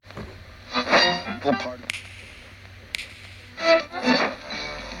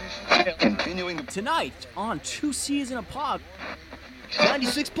Continuing tonight on 2 C's in a Pod.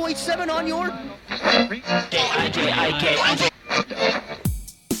 96.7 on your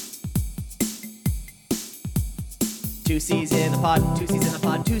Two C's in a pod, 2 C's in a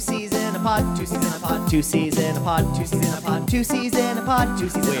pod, 2 C's in a pod, 2 C's in a pod, 2 C's in a pod, 2 C's in a pod, 2 C's in a pod, 2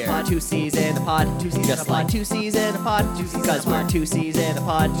 C's in a pod, 2 C's in a pod, 2 C's in a pod, just like 2 C's in a pod, because we're 2 C's in a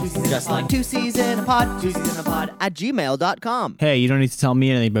pod, just like 2 C's in a pod, 2 C's in a pod at gmail.com. Hey, you don't need to tell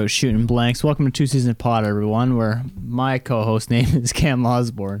me anything about shooting blanks. Welcome to 2 C's in a Pod, everyone, where my co-host name is Cam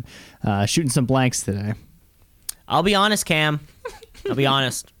Osborne, shooting some blanks today. I'll be honest, Cam. I'll be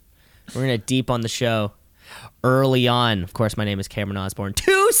honest. We're going to deep on the show. Early on, of course, my name is Cameron Osborne.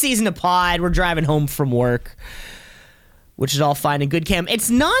 2 C's in a Pod. We're driving home from work, which is all fine and good, Cam. It's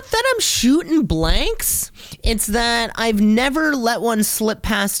not that I'm shooting blanks. It's that I've never let one slip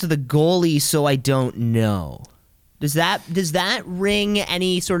past the goalie, so I don't know. Does that ring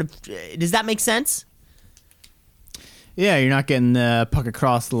any sort of... Does that make sense? Yeah, you're not getting the puck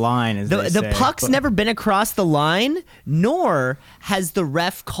across the line, as they say. The puck's never been across the line, nor has the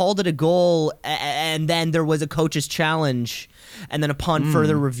ref called it a goal, and then there was a coach's challenge, and then upon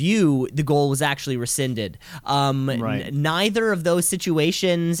further review, the goal was actually rescinded. Right. Neither of those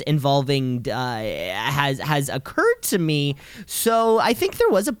situations involving has occurred to me, so I think there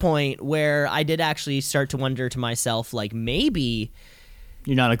was a point where I did actually start to wonder to myself, like, maybe...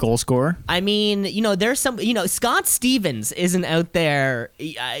 You're not a goal scorer? I mean, there's some, Scott Stevens isn't out there,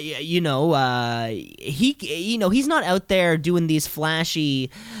 he's not out there doing these flashy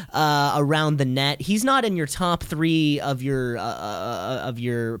around the net. He's not in your top 3 of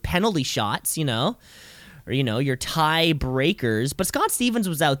your penalty shots, or, your tie breakers. But Scott Stevens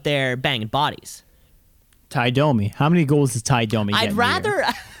was out there banging bodies. Ty Domi. How many goals does Ty Domi get? I'd rather...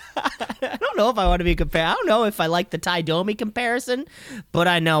 I don't know if I want to be compared. I don't know if I like the Ty Domi comparison, but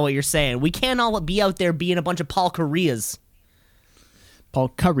I know what you're saying. We can't all be out there being a bunch of Paul Correas. Paul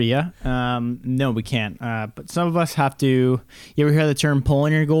Correa? No, we can't. But some of us have to. You ever hear the term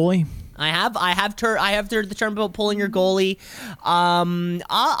pulling your goalie? I have heard the term about pulling your goalie.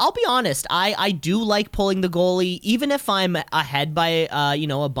 I'll be honest. I do like pulling the goalie, even if I'm ahead by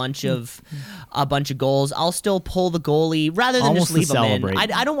a bunch of goals. I'll still pull the goallie rather than almost just leave him in.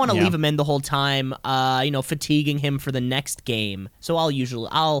 celebrate. I don't want to leave him in the whole time. Fatiguing him for the next game. So I'll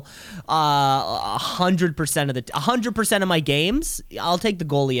 100% of my games, I'll take the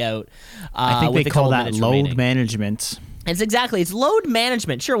goalie out. I think they call that load management. It's load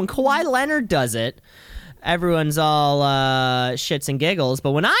management. Sure, when Kawhi Leonard does it, everyone's all shits and giggles.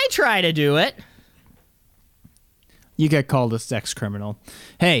 But when I try to do it, you get called a sex criminal.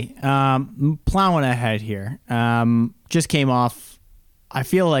 Hey, plowing ahead here. Just came off. I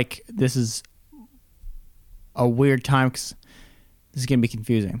feel like this is a weird time because this is gonna be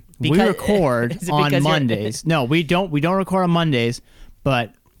confusing. We record on Mondays. No, we don't. We don't record on Mondays,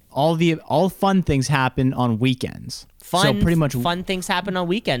 but all fun things happen on weekends. Fun things happen on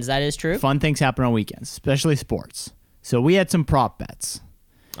weekends. That is true. Fun things happen on weekends, especially sports. So we had some prop bets.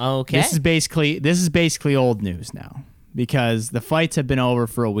 Okay. This is basically old news now because the fights have been over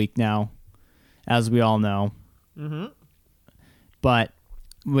for a week now, as we all know. Mm-hmm. But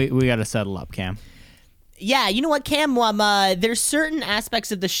we got to settle up, Cam. Yeah, you know what, Cam? There's certain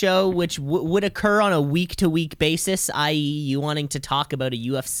aspects of the show which would occur on a week-to-week basis, i.e., you wanting to talk about a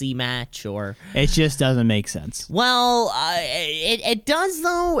UFC match or... It just doesn't make sense. Well, it does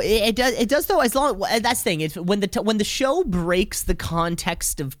though. It does though. As long that's the thing. It's when the show breaks the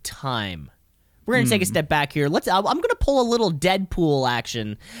context of time. We're gonna take a step back here. I'm gonna pull a little Deadpool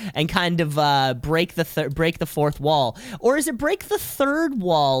action and kind of break the fourth wall, or is it break the third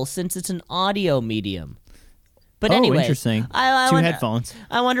wall since it's an audio medium? But anyways, interesting. Two headphones.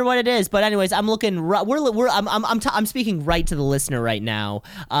 I wonder what it is. But anyways, I'm looking. I'm speaking right to the listener right now.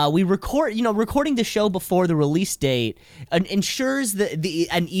 We record. Recording the show before the release date ensures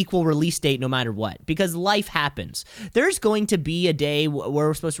an equal release date no matter what, because life happens. There's going to be a day where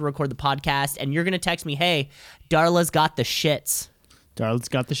we're supposed to record the podcast, and you're going to text me, "Hey, Darla's got the shits." Darla's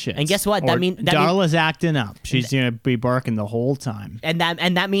got the shits. And guess what? Darla's acting up. She's gonna be barking the whole time. And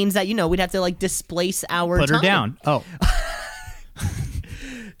that means that we'd have to displace our Put her time. down. Oh.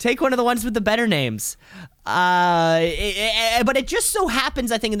 Take one of the ones with the better names. But it just so happens,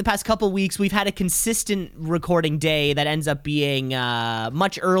 I think, in the past couple of weeks, we've had a consistent recording day that ends up being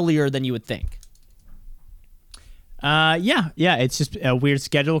much earlier than you would think. Yeah, it's just a weird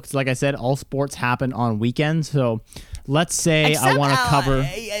schedule because, like I said, all sports happen on weekends. So let's say I want to cover.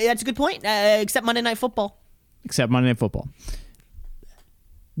 That's a good point. Except Monday Night Football. Except Monday Night Football.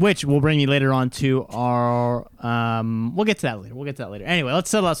 which will bring me later on to our. We'll get to that later. Anyway, let's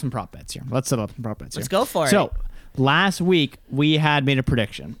settle out some prop bets here. Let's go for it. So, last week we had made a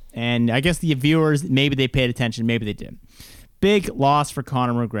prediction, and I guess the viewers, maybe they paid attention, maybe they did. Big loss for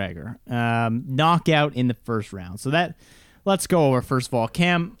Conor McGregor. Knockout in the first round. So let's go over first of all.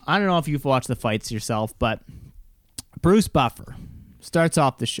 Cam, I don't know if you've watched the fights yourself, but Bruce Buffer starts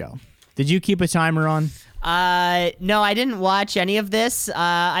off the show. Did you keep a timer on? No, I didn't watch any of this.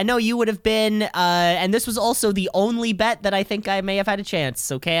 I know you would have been, and this was also the only bet that I think I may have had a chance.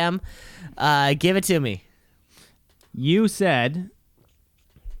 So Cam, give it to me. You said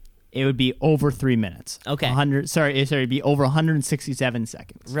it would be over 3 minutes. Okay. It'd be over 167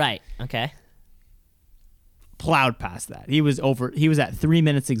 seconds. Right. Okay. Plowed past that. He was at 3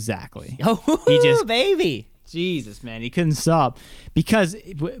 minutes exactly. Oh, baby. Jesus, man, he couldn't stop because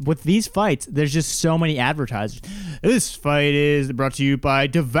with these fights, there's just so many advertisers. This fight is brought to you by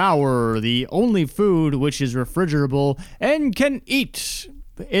Devour, the only food which is refrigerable and can eat.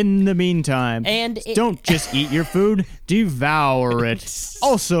 In the meantime, don't just eat your food, devour it.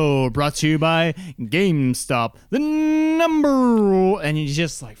 Also brought to you by GameStop, the number. And you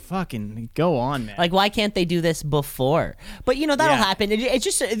just like fucking go on, man. Like, why can't they do this before? But that'll happen. It's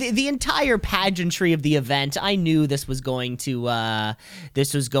just the entire pageantry of the event. I knew this was going to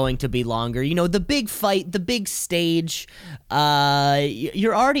be longer. The big fight, the big stage.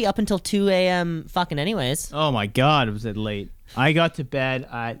 You're already up until 2 a.m. fucking anyways. Oh my God, was it late? I got to bed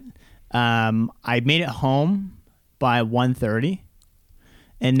at, I made it home by 1:30,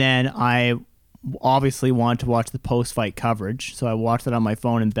 and then I obviously wanted to watch the post-fight coverage, so I watched it on my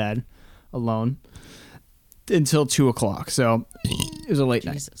phone in bed alone until 2 o'clock, so it was a late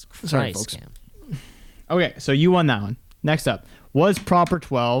night. Jesus Christ, sorry, folks. Cam. Okay, so you won that one. Next up, was Proper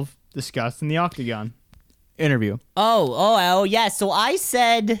 12 discussed in the Octagon interview? Oh, yeah, so I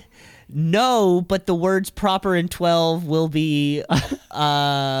said... No, but the words proper and 12 will be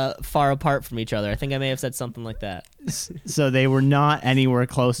far apart from each other. I think I may have said something like that. So they were not anywhere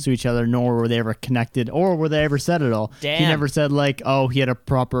close to each other, nor were they ever connected, or were they ever said at all. Damn. He never said, like, oh, he had a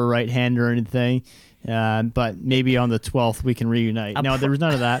proper right hand or anything, but maybe on the 12th we can reunite. No, there was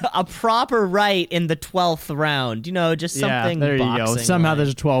none of that. A proper right in the 12th round. Just something there you go. Somehow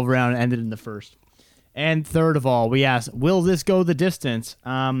there's a 12 round ended in the first. And third of all, we asked, will this go the distance?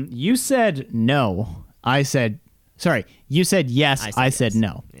 You said no. You said yes. I said yes.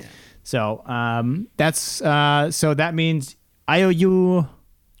 no. Yeah. So so that means I owe you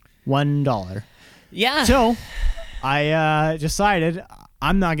 $1. Yeah. So I decided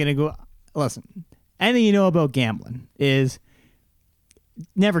I'm not going to go. Listen, anything you know about gambling is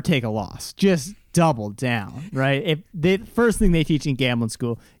never take a loss. Just double down, right? If the first thing they teach in gambling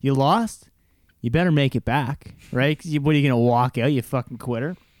school, you lost, you better make it back, right? 'Cause what are you going to walk out, you fucking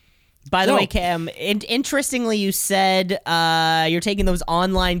quitter? By the way, Cam, interestingly, you said you're taking those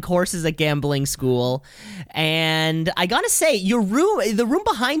online courses at gambling school, and I gotta say, the room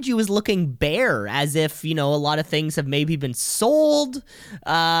behind you is looking bare, as if a lot of things have maybe been sold.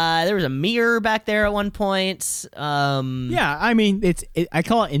 There was a mirror back there at one point. Yeah, I mean, I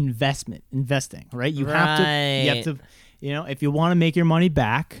call it investing, right? You have to, if you want to make your money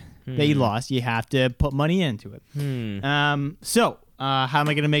back that you lost, you have to put money into it. So. How am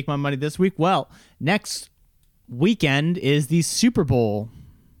I going to make my money this week? Well, next weekend is the Super Bowl.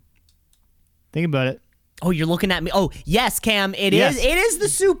 Think about it. Oh, you're looking at me. Oh, yes, Cam. It is the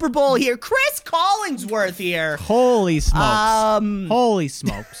Super Bowl here. Chris Collingsworth here. Holy smokes. Holy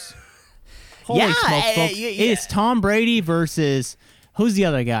smokes. Holy smokes, folks. It's Tom Brady versus, who's the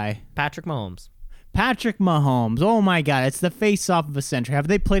other guy? Patrick Mahomes. Patrick Mahomes. Oh, my God. It's the face-off of a century. Have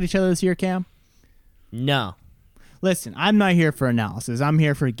they played each other this year, Cam? No. Listen, I'm not here for analysis. I'm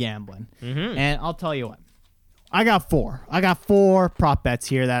here for gambling. Mm-hmm. And I'll tell you what. I got four prop bets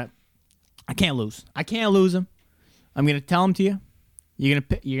here that I can't lose. I can't lose them. I'm going to tell them to you. You're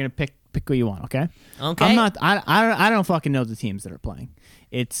going to pick who you want, okay? Okay. I don't fucking know the teams that are playing.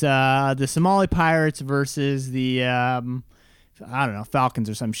 It's the Somali Pirates versus the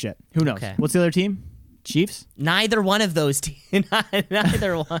Falcons or some shit. Who knows? Okay. What's the other team? Chiefs? Neither one of those teams.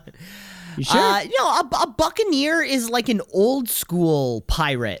 Neither one. You sure? A buccaneer is like an old school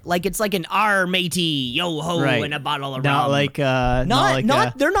pirate. Like it's like an matey, yo ho, right. and a bottle of not rum. Like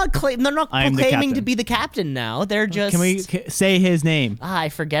they're not proclaiming to be the captain now. They're just. Can we say his name? I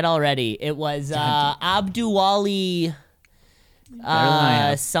forget already. It was Abduwali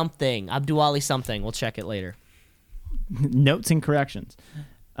something. Abduwali something. We'll check it later. Notes and corrections.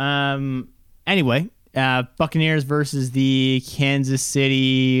 Anyway. Buccaneers versus the Kansas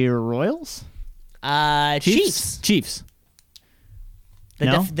City Royals? Chiefs. Chiefs.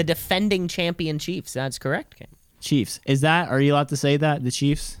 No? The defending champion Chiefs. That's correct, Cam. Chiefs. Are you allowed to say that? The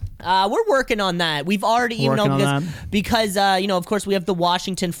Chiefs? We're working on that. We've already, Working on because of course, we have the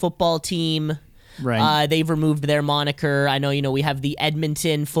Washington football team. Right. They've removed their moniker. I know, we have the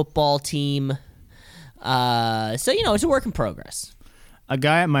Edmonton football team. It's a work in progress. A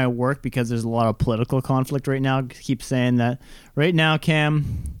guy at my work, because there's a lot of political conflict right now, keeps saying that right now,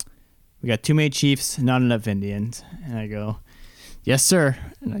 Cam, we got too many Chiefs, not enough Indians. And I go, yes, sir.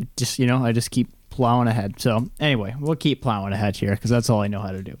 And I just keep plowing ahead. So anyway, we'll keep plowing ahead here because that's all I know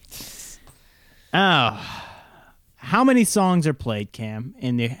how to do. Oh, how many songs are played, Cam,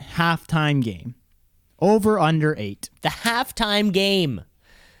 in the halftime game? Over, under 8. The halftime game.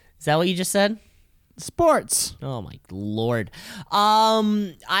 Is that what you just said? Sports. Oh my Lord.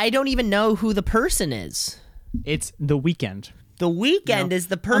 I don't even know who the person is. It's The Weeknd. The Weeknd is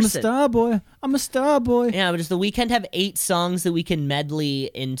the person. I'm a star boy. Yeah, but does The Weeknd have 8 songs that we can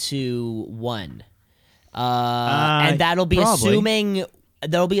medley into one? And that'll be probably.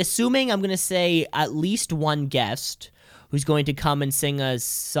 assuming I'm going to say at least one guest who's going to come and sing a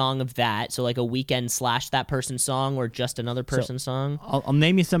song of that. So like a Weeknd / that person's song or just another person's song. I'll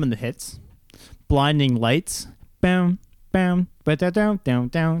name you some of the hits. Blinding Lights. Bam, bam, but down, down,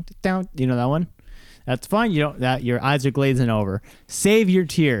 down, down. You know that one? That's fine. Your eyes are glazing over. Save Your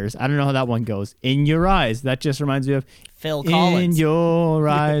Tears. I don't know how that one goes. In Your Eyes. That just reminds me of Phil Collins. In Your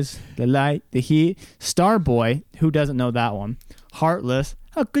Eyes, the light, the heat. Starboy. Who doesn't know that one? Heartless.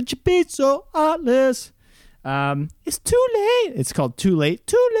 How could you be so heartless? It's too late. It's called Too Late.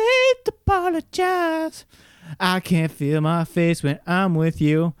 Too late to apologize. I can't feel my face when I'm with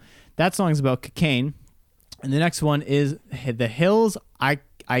you. That song's about cocaine. And the next one is The Hills. I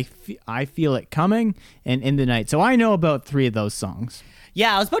feel it coming, and In the Night. So I know about 3 of those songs.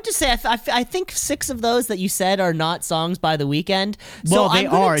 Yeah, I was about to say, I think 6 of those that you said are not songs by The Weeknd. Well, So they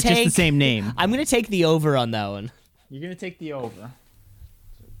are. It's just the same name. I'm going to take the over on that one. You're going to take the over.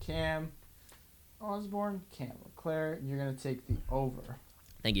 So Cam Osborne, Cam LeClaire, you're going to take the over.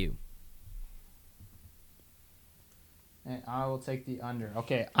 Thank you. And I will take the under.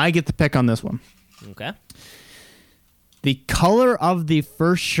 Okay, I get the pick on this one. Okay. The color of the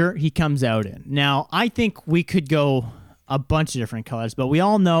first shirt he comes out in. Now, I think we could go a bunch of different colors, but we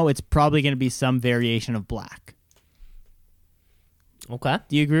all know it's probably going to be some variation of black. Okay.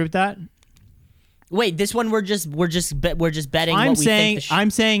 Do you agree with that? Wait, this one we're just betting. I'm what we saying think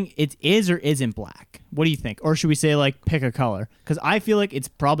I'm saying it is or isn't black. What do you think? Or should we say like pick a color? Because I feel like it's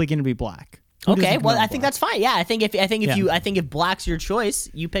probably going to be black. Who Okay, doesn't well, know I think black? that's fine. Yeah, I think if black's your choice,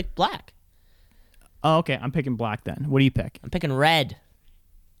 you pick black. Oh, okay. I'm picking black then. What do you pick? I'm picking red.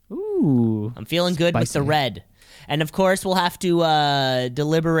 Ooh. I'm feeling good with the Spicy. red. And of course, we'll have to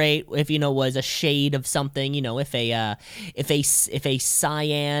deliberate if was a shade of something. If a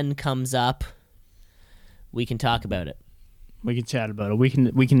cyan comes up, we can talk about it. We can chat about it. We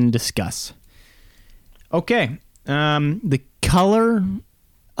can discuss. Okay. The color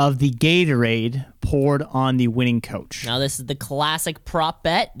of the Gatorade poured on the winning coach. Now this is the classic prop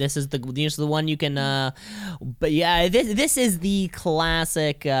bet. This is the one you can. But yeah, this is the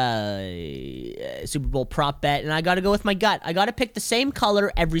classic Super Bowl prop bet, and I got to go with my gut. I got to pick the same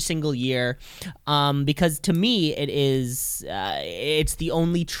color every single year, because to me it is it's the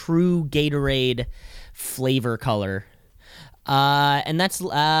only true Gatorade flavor color, and that's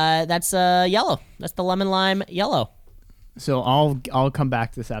yellow. That's the lemon lime yellow. So I'll come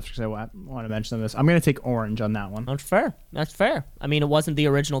back to this after because I want to mention this. I'm going to take orange on that one. That's fair. That's fair. I mean, it wasn't the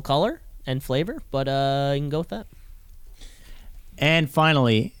original color and flavor, but you can go with that. And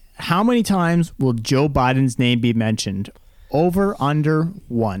finally, how many times will Joe Biden's name be mentioned? Over, under,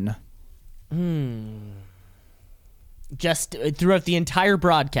 1. Just throughout the entire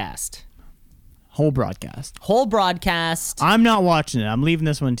broadcast. Whole broadcast. Whole broadcast. I'm not watching it. I'm leaving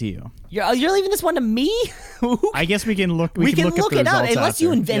this one to you. You're leaving this one to me? I guess we can look. We can look up the it up results unless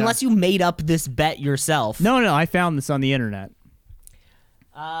you after. Yeah. unless you made up this bet yourself. No, I found this on the internet.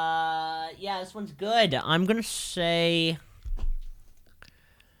 Yeah, this one's good. I'm gonna say,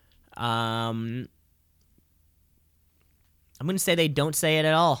 I'm gonna say they don't say it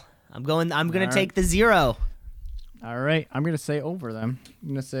at all. I'm gonna right. take the 0. All right, I'm gonna say over them. I'm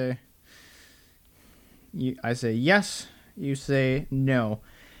gonna say. I say yes. You say no.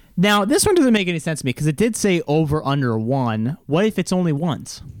 Now this one doesn't make any sense to me because it did say over under 1. What if it's only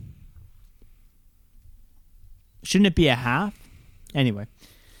once? Shouldn't it be a half? Anyway,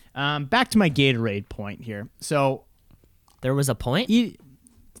 back to my Gatorade point here. So There was a point?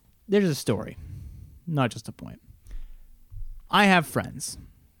 there's a story, not just a point. I have friends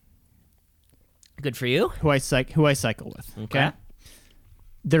Good for you. who I cycle with. Okay.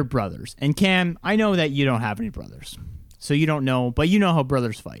 they're brothers. And Cam, I know that you don't have any brothers, so you don't know, but you know how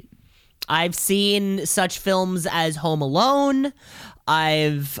brothers fight. I've seen such films as Home Alone.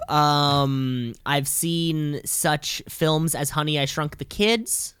 I've seen such films as Honey, I Shrunk the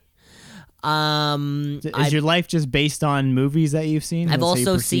Kids. Is your life just based on movies that you've seen? I've That's how you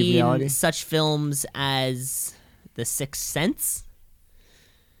also perceive seen reality? such films as The Sixth Sense.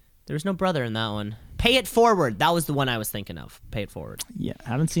 There was no brother in that one. Pay It Forward. That was the one I was thinking of. Pay It Forward. Yeah,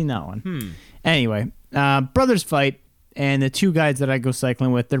 haven't seen that one. Anyway, brothers fight, and the two guys that I go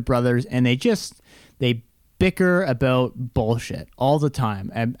cycling with, they're brothers, and they bicker about bullshit all the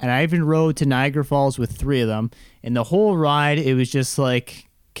time. And I even rode to Niagara Falls with 3 of them, and the whole ride, it was just like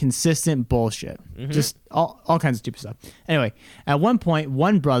consistent bullshit. Just all kinds of stupid stuff. Anyway, at one point,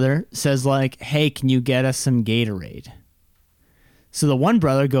 one brother says like, hey, can you get us some Gatorade? So the one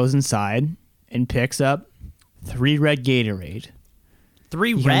brother goes inside and picks up 3 red Gatorade.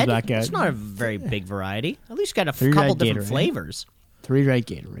 3 comes red? back out. It's not a very big variety. At least got a 3 couple red different Gatorade. flavors. 3 red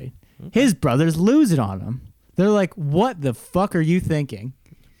Gatorade. His brothers lose it on him. They're like, what the fuck are you thinking?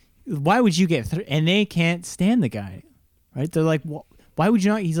 Why would you get 3? And they can't stand the guy. Right? They're like, why would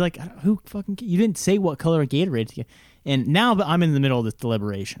you not? He's like, who fucking, you didn't say what color of Gatorade to get. And now I'm in the middle of this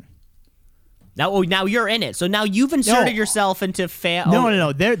deliberation. Now you're in it. So now you've inserted yourself into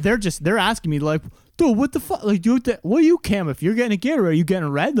No. They're asking me like, dude, what the fuck? Like, dude, what are you, Cam? If you're getting a Gatorade, are you getting a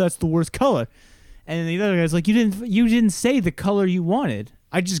red? That's the worst color. And then the other guy's like, you didn't say the color you wanted.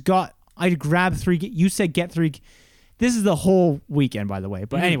 I grabbed 3. You said get 3. This is the whole weekend, by the way.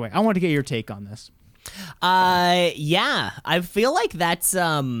 But anyway, I want to get your take on this. Yeah, I feel like that's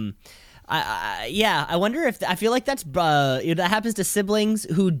I wonder if I feel like that's that happens to siblings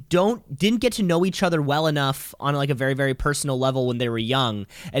who didn't get to know each other well enough on like a very, very personal level when they were young,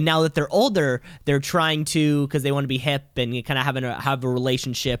 and now that they're older, they're trying to, because they want to be hip and kind of have a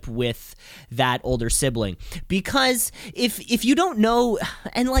relationship with that older sibling. Because if you don't know,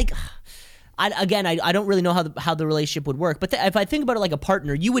 and like, I don't really know how the relationship would work, but if I think about it like a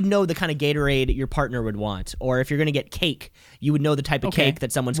partner, you would know the kind of Gatorade your partner would want, or if you're going to get cake, you would know the type of cake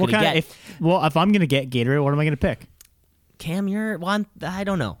that someone's going to get. If I'm going to get Gatorade, what am I going to pick? Cam, I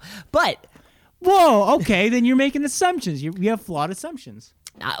don't know, but whoa, okay, then you're making assumptions. You have flawed assumptions.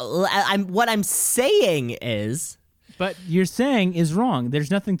 What I'm saying is, but you're saying is wrong. There's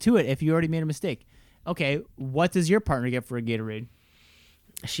nothing to it if you already made a mistake. Okay, what does your partner get for a Gatorade?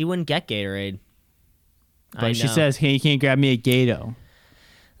 she wouldn't get Gatorade. But she says, hey, you can't grab me a Gato.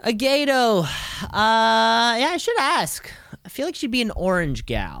 A Gato. Yeah, I should ask. I feel like she'd be an orange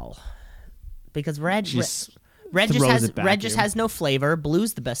gal. Because red just has no flavor.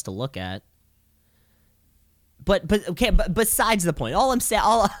 Blue's the best to look at. But besides the point, all I'm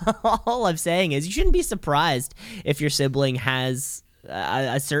saying is you shouldn't be surprised if your sibling has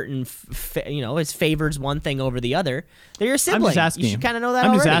a certain favors one thing over the other. They're your sibling. I'm just asking you should kind of know that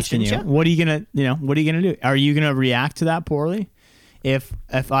I'm already. just asking you. What are you gonna do? Are you gonna react to that poorly? If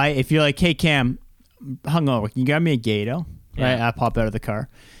you're like, hey Cam, hungover, can you grab me a Gato? Yeah. Right, I pop out of the car,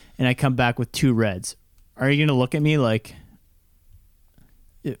 and I come back with 2 reds. Are you gonna look at me like,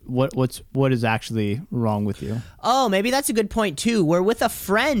 what is actually wrong with you? Oh, maybe that's a good point too. Where with a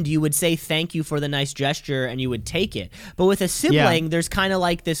friend, you would say thank you for the nice gesture and you would take it. But with a sibling, there's kind of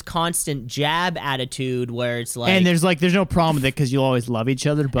like this constant jab attitude where it's like, and there's no problem with it because you'll always love each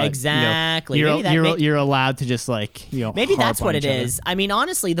other. But exactly, you're allowed to just maybe that's what it is. I mean,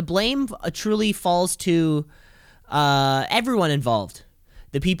 honestly, the blame truly falls to everyone involved.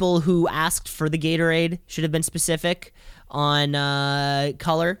 The people who asked for the Gatorade should have been specific on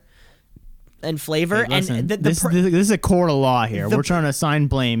color and flavor. Hey, listen, and this is a court of law here. We're trying to assign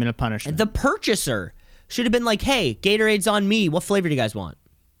blame and a punishment. The purchaser should have been like, hey, Gatorade's on me. What flavor do you guys want?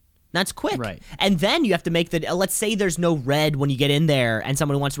 That's quick. Right. And then you have to make let's say there's no red when you get in there and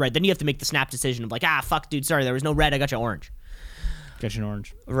someone wants red. Then you have to make the snap decision of like, fuck, dude, sorry, there was no red. I got you orange. Get you an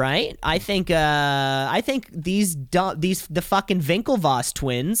orange. Right? I think the fucking Winklevoss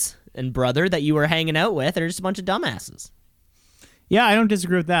twins and brother that you were hanging out with are just a bunch of dumbasses. Yeah, I don't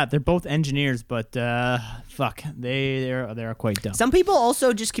disagree with that. They're both engineers, but fuck, they're quite dumb. Some people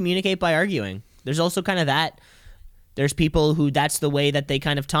also just communicate by arguing. There's also kind of that. There's people who that's the way that they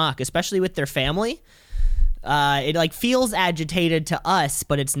kind of talk, especially with their family. It like feels agitated to us,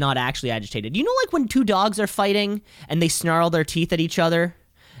 but it's not actually agitated. You know, like when 2 dogs are fighting and they snarl their teeth at each other,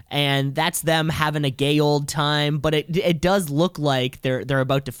 and that's them having a gay old time, but it does look like they're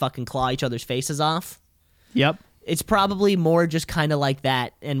about to fucking claw each other's faces off. Yep. It's probably more just kind of like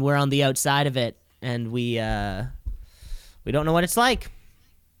that, and we're on the outside of it, and we don't know what it's like.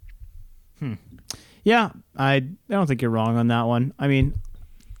 Yeah, I don't think you're wrong on that one. I mean,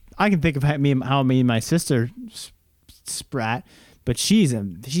 I can think of how me and my sister sprat, but she's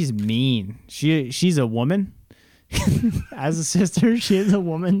mean. She's a woman. As a sister, she is a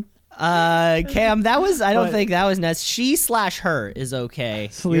woman. Cam, I don't But- think that was necessary. She/her is okay.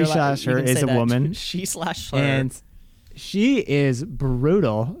 She/her is a woman. She/her. And she is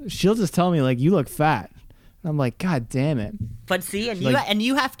brutal. She'll just tell me like, "You look fat." And I'm like, "God damn it!" But see, like-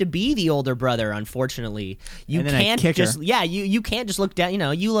 you have to be the older brother. Unfortunately, you And then I can't kick her. just you can't just look down.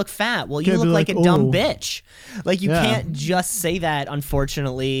 You look fat. Well, you Can't look be like a like, dumb "Oh." bitch. Like you Yeah. can't just say that.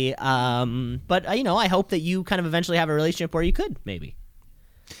 Unfortunately, but I hope that you kind of eventually have a relationship where you could maybe.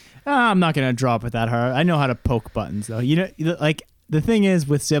 I'm not gonna drop it that hard. I know how to poke buttons though. Like the thing is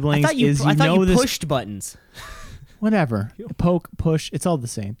with siblings is I thought you this pushed buttons. whatever poke push. It's all the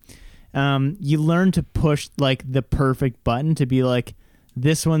same. You learn to push like the perfect button to be like,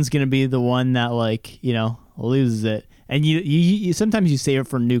 this one's gonna be the one that like loses it, and you sometimes you save it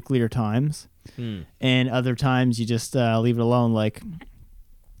for nuclear times, and other times you just leave it alone. Like,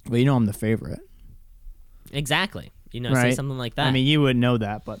 well, I'm the favorite, Exactly. Say right? something like that. I mean, you would know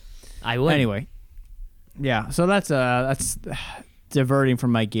that, but I would. anyway, yeah. So that's diverting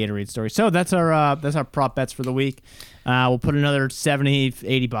from my Gatorade story. So that's our prop bets for the week. We'll put another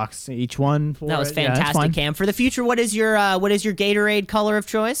 $70-$80 each one. For That was it. Yeah, that's fantastic, fine. Cam. For the future, what is your Gatorade color of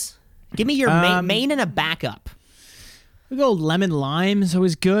choice? Give me your main and a backup. We go lemon lime is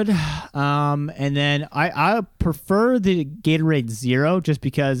always good, and then I prefer the Gatorade Zero just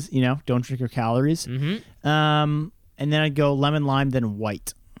because don't drink your calories. Mm-hmm. And then I'd go lemon lime then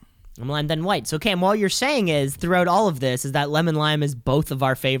white. Lemon lime then white. So Cam, all you're saying is throughout all of this is that lemon lime is both of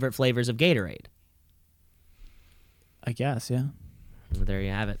our favorite flavors of Gatorade. I guess, yeah. Well, there you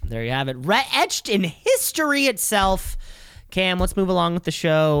have it. There you have it. Etched in history itself. Cam, let's move along with the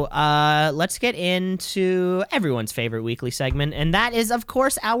show. Let's get into everyone's favorite weekly segment, and that is, of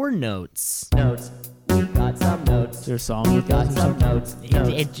course, our notes. Notes. We got some notes. Is there a song with Got this or some something?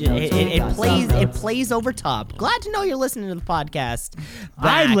 notes. It plays over top. Glad to know you're listening to the podcast.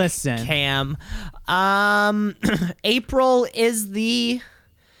 I Back, listen. Cam. April is the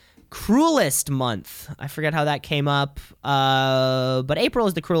cruelest month. I forget how that came up, but April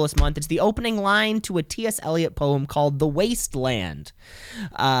is the cruelest month. It's the opening line to a T.S. Eliot poem called The Wasteland.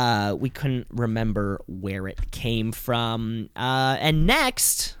 We couldn't remember where it came from. And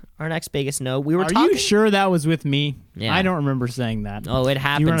next, our next biggest note, we were Are talking... you sure that was with me? Yeah. I don't remember saying that. Oh, it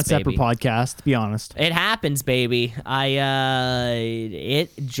happens, You were on a separate baby. podcast, to be honest. It happens, baby. It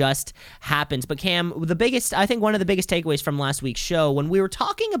just happens. But Cam, I think one of the biggest takeaways from last week's show, when we were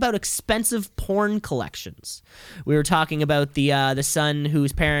talking about expensive porn collections, we were talking about the son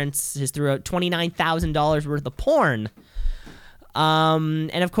whose parents threw out $29,000 worth of porn.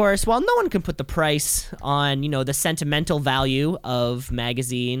 And of course, while no one can put the price on, the sentimental value of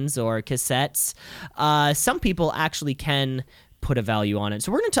magazines or cassettes, some people actually can put a value on it.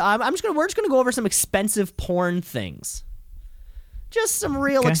 So we're just gonna go over some expensive porn things. Just some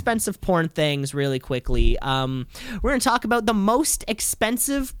real expensive porn things really quickly. We're gonna talk about the most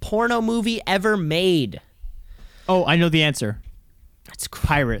expensive porno movie ever made. Oh, I know the answer. It's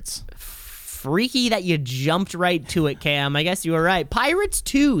Pirates. freaky that you jumped right to it, Cam. I guess you were right. Pirates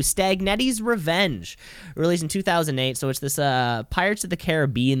 2, Stagnetti's Revenge, released in 2008. So it's this Pirates of the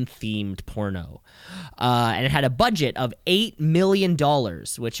Caribbean themed porno. And it had a budget of $8 million,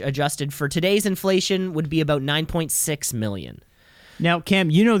 which adjusted for today's inflation would be about $9.6 million. Now,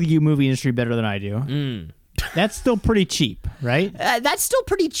 Cam, you know the movie industry better than I do. That's still pretty cheap, right? That's still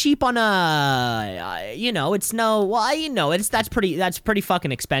pretty cheap on that's pretty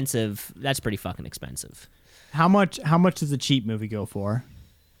fucking expensive. That's pretty fucking expensive. How much does a cheap movie go for?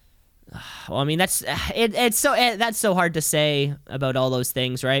 Well, I mean, that's so hard to say about all those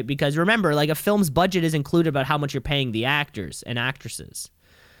things, right? Because remember, like a film's budget is included about how much you're paying the actors and actresses,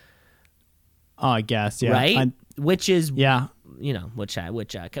 Oh, I guess, yeah. right? Which is Yeah. which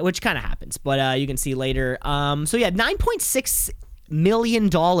kind of happens, but you can see later. So yeah, $9.6 million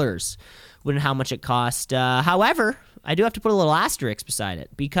when how much it cost. However, I do have to put a little asterisk beside it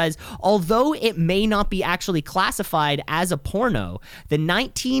because although it may not be actually classified as a porno, the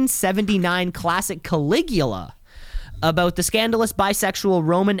 1979 classic Caligula about the scandalous bisexual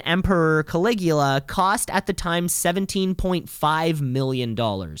Roman Emperor Caligula cost at the time $17.5 million,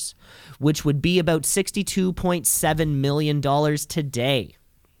 which would be about $62.7 million today.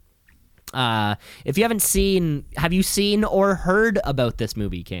 If you haven't seen, have you seen or heard about this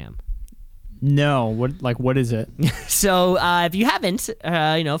movie, Cam? No, what is it? So if you haven't,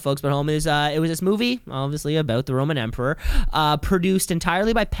 folks at home, it was this movie, obviously about the Roman Emperor, produced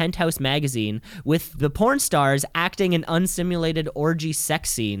entirely by Penthouse Magazine, with the porn stars acting in unsimulated orgy sex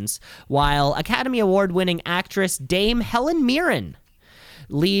scenes, while Academy Award-winning actress Dame Helen Mirren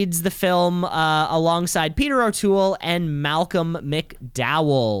leads the film alongside Peter O'Toole and Malcolm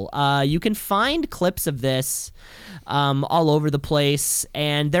McDowell. You can find clips of this all over the place,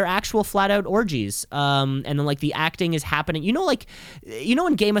 and they're actual flat-out orgies. And then, like, the acting is happening.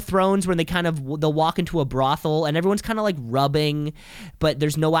 In Game of Thrones when they'll walk into a brothel and everyone's kind of like rubbing, but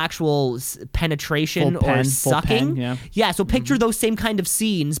there's no actual penetration or sucking. Yeah. So picture those same kind of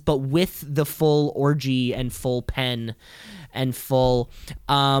scenes, but with the full orgy and full pen and full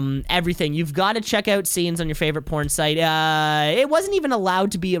everything. You've got to check out scenes on your favorite porn site. It wasn't even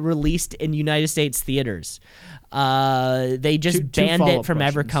allowed to be released in United States theaters. They just banned it from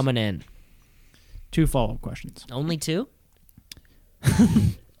ever coming in. 2 follow-up questions. Only 2?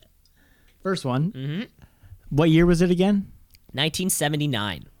 First one. What year was it again?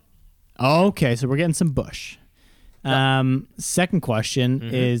 1979. Okay, so we're getting some Bush. Second question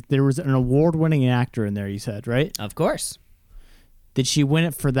is, there was an award-winning actor in there, you said, right? Of course. Did she win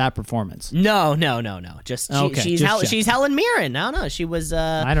it for that performance? No. She's Helen Mirren. No. She was.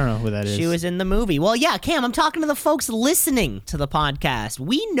 I don't know who that is. She was in the movie. Well, yeah, Cam, I'm talking to the folks listening to the podcast.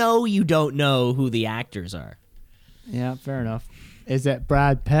 We know you don't know who the actors are. Yeah, fair enough. Is it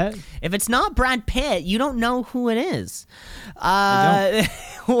Brad Pitt? If it's not Brad Pitt, you don't know who it is. 2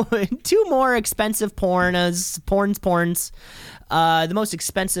 more expensive porns. The most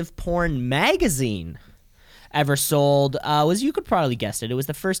expensive porn magazine ever sold was, you could probably guess it was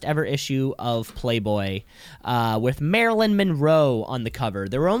the first ever issue of Playboy with Marilyn Monroe on the cover.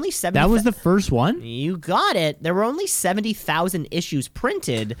 There were only 70. That was the first one? You got it. There were only 70,000 issues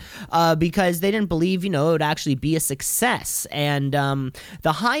printed because they didn't believe, it would actually be a success. And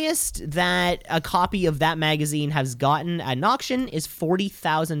the highest that a copy of that magazine has gotten at an auction is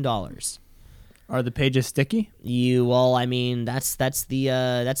 $40,000. Are the pages sticky? That's the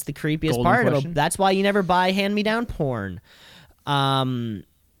creepiest Golden part question. of it. That's why you never buy hand-me-down porn. And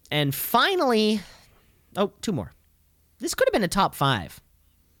finally, 2 more. This could have been a top 5.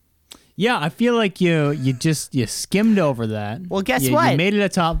 Yeah, I feel like you skimmed over that. Well, guess what? You made it a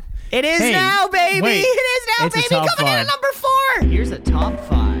top. It is now, baby. Wait, it is now, it's a baby. top Coming in 5. at number 4. Here's a top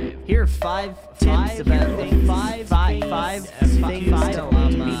 5. Here are 5 tips about things.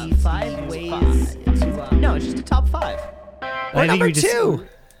 5 ways. No, it's just a top 5. Or number 2.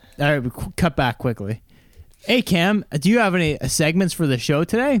 All right, we cut back quickly. Hey, Cam, do you have any segments for the show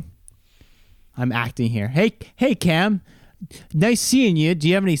today? I'm acting here. Hey, Cam, nice seeing you. Do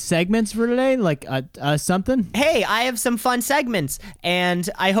you have any segments for today? Like something? Hey, I have some fun segments, and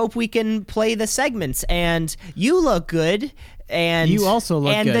I hope we can play the segments. And you look good. And you also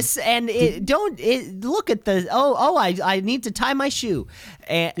look good. Look at the I need to tie my shoe.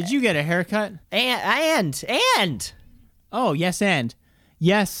 And, did you get a haircut? And oh, yes, and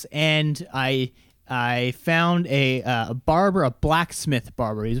I found a barber, a blacksmith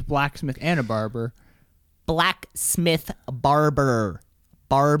barber. He's a blacksmith and a barber. Blacksmith barber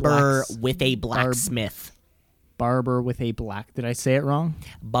with a blacksmith. Barber with a black. Did I say it wrong?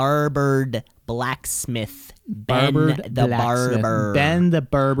 Barbered blacksmith. Barbered the blacksmith. barber. Ben the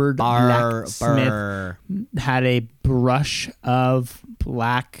barbered blacksmith Barber. had a brush of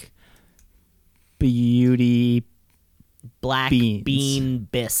black beauty Black beans. bean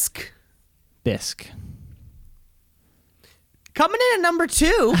bisque. Bisque. Coming in at number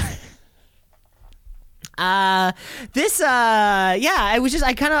 2. I just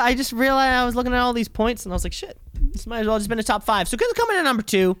realized I was looking at all these points and I was like, shit, this might as well just been a top 5. So coming in at number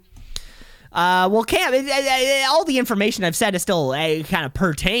 2. Well, Cam, all the information I've said is still kind of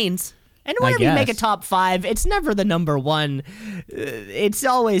pertains. And whenever you make a top 5, it's never the number 1. It's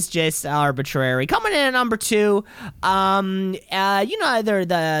always just arbitrary. Coming in at number 2,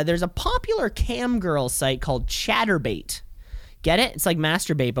 there's a popular cam girl site called Chatterbait. Get it? It's like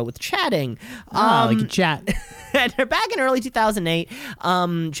masturbate, but with chatting. Like a chat. Back in early 2008,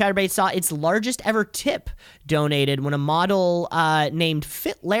 Chatterbait saw its largest ever tip donated when a model named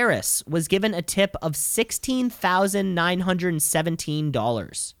Fit Laris was given a tip of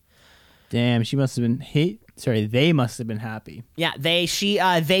 $16,917. Damn, she must have been they must have been happy. Yeah,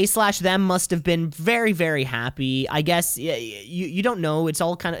 they/them must have been very, very happy. I guess you don't know. It's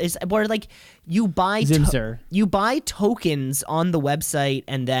all kind of where like you buy you buy tokens on the website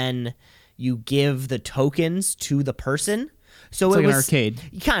and then you give the tokens to the person. So It's it like an was arcade.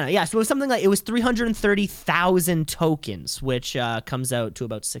 kind of, yeah. So it was something like, it was 330,000 tokens, which comes out to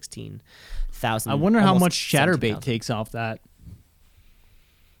about 16,000. I wonder how almost much Chatterbait 17,000. takes off that.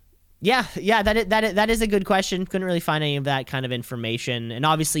 Yeah, that is a good question. Couldn't really find any of that kind of information. And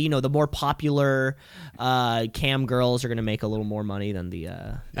obviously, the more popular cam girls are going to make a little more money than the.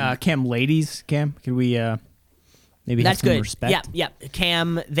 Cam ladies, Cam, could we maybe have That's some good. respect? Yeah.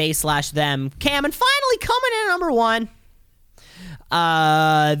 Cam, they/them. Cam, and finally coming in at number 1.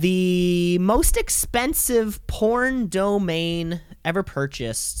 The most expensive porn domain ever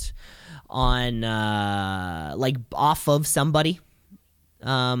purchased on off of somebody.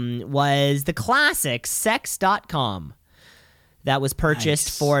 Was the classic sex.com that was purchased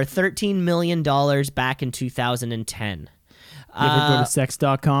Nice. for $13 million back in 2010. You ever go to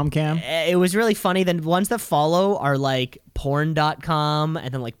sex.com, Cam? It was really funny. The ones that follow are like porn.com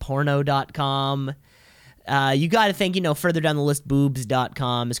and then like porno.com. You got to think, further down the list,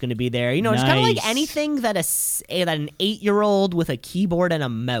 boobs.com is going to be there. It's kind of like Nice. anything that that an 8-year-old with a keyboard and a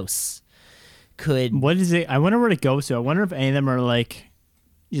mouse could. What is it? I wonder where it goes to. I wonder if any of them are like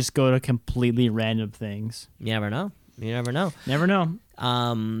just go to completely random things. You never know. Never know.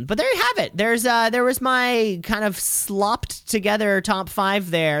 But there you have it. There was my kind of slopped together top 5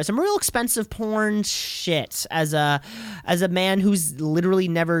 there. Some real expensive porn shit as a man who's literally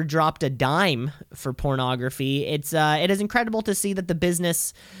never dropped a dime for pornography. It is incredible to see that the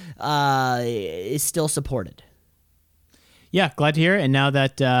business is still supported. Yeah, glad to hear it. And now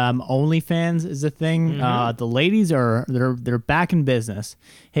that OnlyFans is a thing, the ladies they're back in business.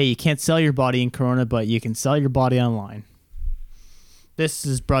 Hey, you can't sell your body in Corona, but you can sell your body online. This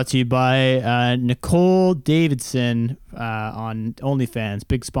is brought to you by Nicole Davidson on OnlyFans,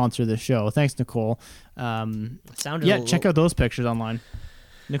 big sponsor of the show. Thanks, Nicole. Check out those pictures online.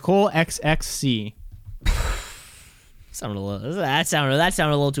 Nicole XXC. That sounded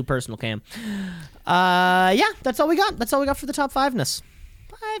a little too personal, Cam. That's all we got. That's all we got for the top 5-ness.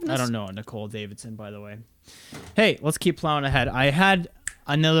 I don't know Nicole Davidson, by the way. Hey, let's keep plowing ahead. I had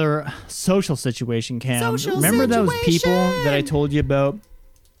another social situation, Cam. Remember those people that I told you about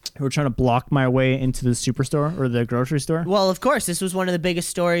who were trying to block my way into the superstore or the grocery store? Well, of course, this was one of the biggest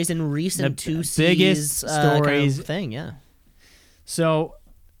stories in recent biggest stories kind of thing. Yeah. So,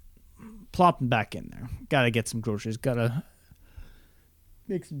 plop them back in there. Got to get some groceries. Got to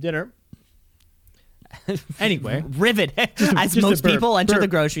make some dinner. Anyway, rivet. As just most a burp. people enter Burp. the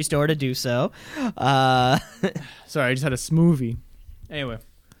grocery store to do so. Sorry, I just had a smoothie. Anyway.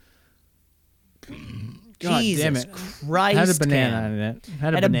 God Jesus damn it. Christ. Had a banana Cam. in it.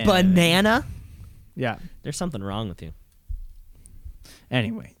 Had a banana? Yeah. There's something wrong with you.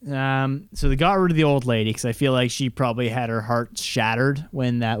 Anyway, so they got rid of the old lady because I feel like she probably had her heart shattered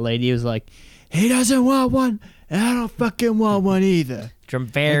when that lady was like, he doesn't want one, and I don't fucking want one either.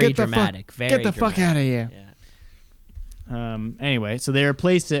 Very dramatic. Get the fuck out of here. Yeah. Anyway, so they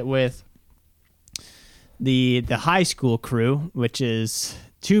replaced it with the high school crew, which is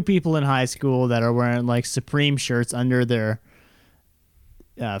 2 people in high school that are wearing like Supreme shirts under their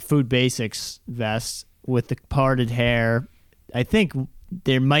Food Basics vests with the parted hair. I think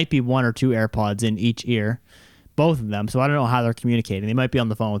there might be 1 or 2 AirPods in each ear, both of them. So I don't know how they're communicating. They might be on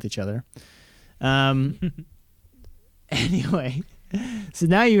the phone with each other. Anyway, so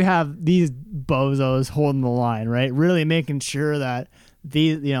now you have these bozos holding the line, right? Really making sure that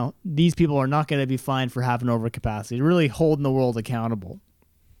these people are not going to be fined for having overcapacity. Really holding the world accountable.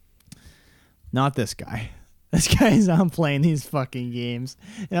 Not this guy. This guy's not playing these fucking games.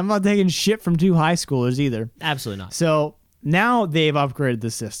 And I'm not taking shit from 2 high schoolers either. Absolutely not. So now they've upgraded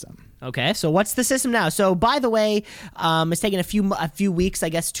the system. Okay, so what's the system now? So, by the way, it's taken a few weeks, I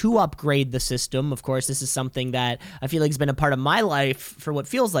guess, to upgrade the system. Of course, this is something that I feel like has been a part of my life for what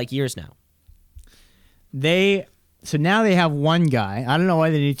feels like years now. So now they have 1 guy. I don't know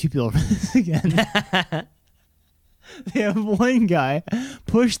why they need 2 people for this again. They have 1 guy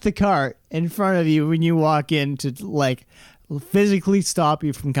push the cart in front of you when you walk in to like physically stop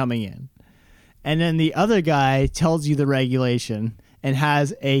you from coming in. And then the other guy tells you the regulation and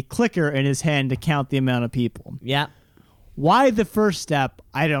has a clicker in his hand to count the amount of people. Yeah. Why the first step?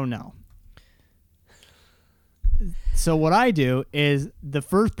 I don't know. So what I do is the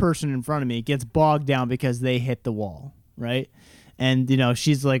first person in front of me gets bogged down because they hit the wall, right? And,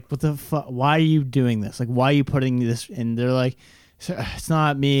 she's like, what the fuck? Why are you doing this? Like, why are you putting this? And they're like, it's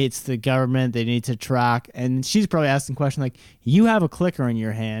not me. It's the government. They need to track. And she's probably asking questions like, you have a clicker in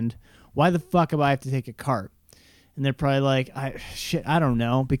your hand. Why the fuck do I have to take a cart? And they're probably like, I don't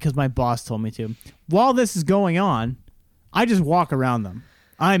know, because my boss told me to. While this is going on, I just walk around them.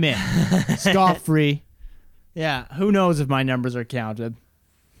 I'm in. Scot free. Yeah, who knows if my numbers are counted.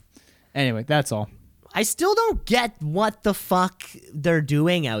 Anyway, that's all. I still don't get what the fuck they're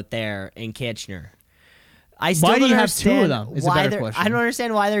doing out there in Kitchener. I still Why do don't you have two of understand them? Is a why better they're- question. I don't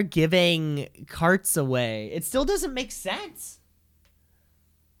understand why they're giving carts away. It still doesn't make sense.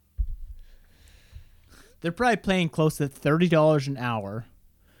 They're probably paying close to $30 an hour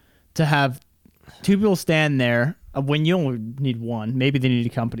to have two people stand there when you only need one. Maybe they need a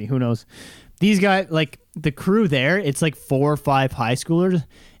company. Who knows? These guys, like the crew there, it's like 4 or 5 high schoolers,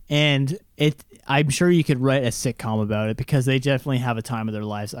 and I'm sure you could write a sitcom about it because they definitely have a time of their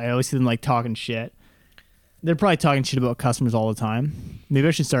lives. I always see them like talking shit. They're probably talking shit about customers all the time. Maybe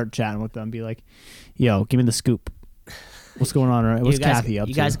I should start chatting with them. Be like, "Yo, give me the scoop. What's going on? Right? What's Kathy up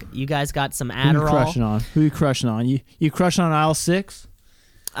to? You guys got some Who you Adderall? crushing on? Who you crushing on? You crushing on aisle 6?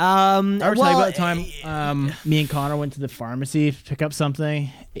 I ever tell you about the time me and Connor went to the pharmacy to pick up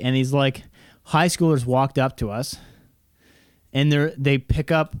something, and these like high schoolers walked up to us, and they pick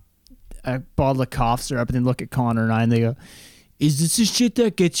up a bottle of cough syrup, and they look at Connor and I, and they go, "Is this the shit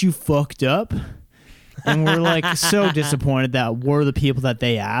that gets you fucked up?" And we're like so disappointed that we're the people that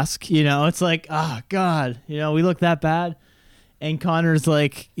they ask. You know, it's like, oh God, you know, we look that bad. And Connor's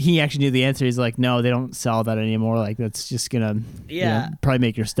like, he actually knew the answer. He's like, no, they don't sell that anymore. Like, that's just gonna, probably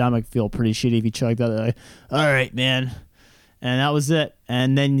make your stomach feel pretty shitty if you chug that. They're like, all right, man. And that was it.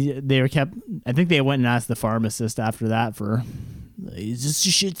 And then they were kept. I think they went and asked the pharmacist after that for, is this the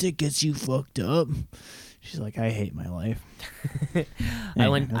shit that gets you fucked up? She's like, I hate my life.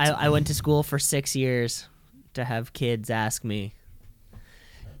 I went to school for 6 years to have kids ask me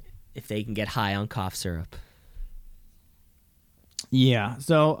if they can get high on cough syrup. Yeah.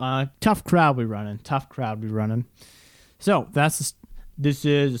 So tough crowd we running. So this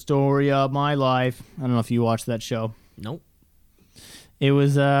is the story of my life. I don't know if you watched that show. Nope. It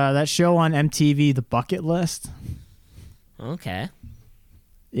was that show on MTV, The Bucket List. Okay.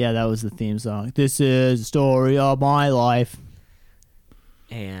 Yeah, that was the theme song. This is the story of my life.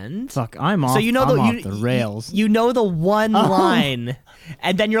 And fuck, I'm off. So you know off the rails. You know the one line,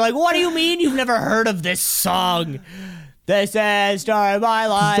 and then you're like, "What do you mean you've never heard of this song?" This is the story of my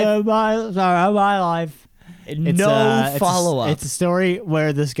life. Story of my life. No follow up. It's a story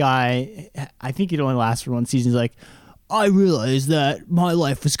where this guy, I think it only lasts for one season. He's like, I realized that my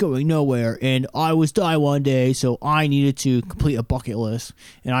life was going nowhere and I was die one day, so I needed to complete a bucket list.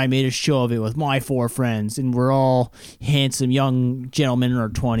 And I made a show of it with my 4 friends, and we're all handsome young gentlemen in our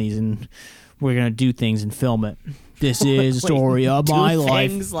 20s, and we're going to do things and film it. This is the story of my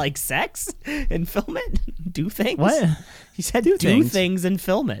life. Do things like sex and film it? Do things? What? You said do things and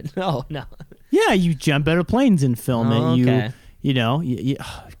film it. Oh, no. Yeah, you jump out of planes and film it. Okay. You know,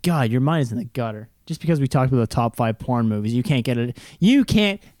 God, your mind is in the gutter. Just because we talked about the top 5 porn movies, you can't get it. You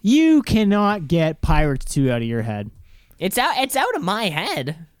cannot get Pirates 2 out of your head. It's out of my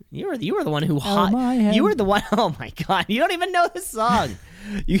head. You were the one who my head. You were the one. Oh my God! You don't even know the song.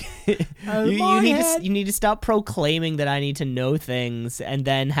 You need to stop proclaiming that I need to know things and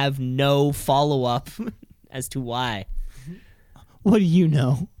then have no follow up as to why. What do you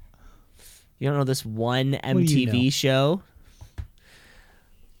know? You don't know this one MTV show?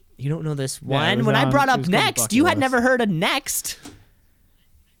 You don't know this one? Yeah, when I brought up called Next, Bucket you had List. never heard of Next.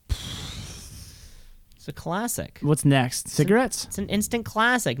 It's a classic. What's next? Cigarettes? It's an instant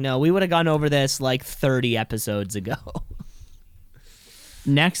classic. No, we would have gone over this like 30 episodes ago.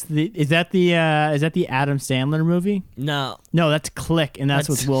 Next, is that the Adam Sandler movie? No. No, that's Click, and that's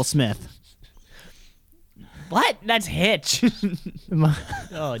with Will Smith. What? That's Hitch.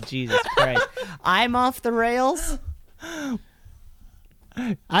 Oh, Jesus Christ. I'm off the rails?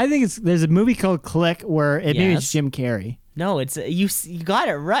 I think there's a movie called Click where maybe it's Yes. Jim Carrey. No, it's you got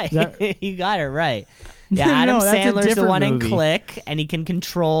it right. that- You got it right. Yeah, No, Adam that's a Sandler's the different one movie. in Click, and he can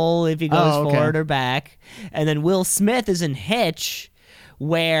control if he goes Oh, okay. forward or back. And then Will Smith is in Hitch,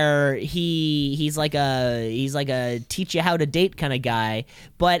 where he's like a teach you how to date kind of guy.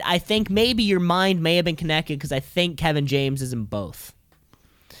 But I think maybe your mind may have been connected because I think Kevin James is in both.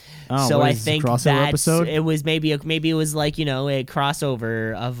 Oh, So what I is this, a think crossover that's episode? it was maybe it was like a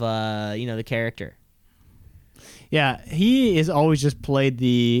crossover of the character. Yeah, he is always just played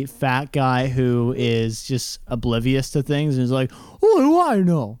the fat guy who is just oblivious to things and is like, oh, what do I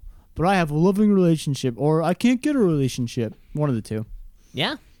know? But I have a loving relationship, or I can't get a relationship. One of the two.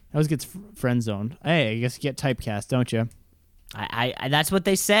 Yeah, Always gets friend zoned. Hey, I guess you get typecast, don't you? I that's what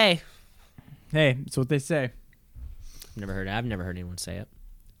they say. Hey, that's what they say. I've never heard anyone say it.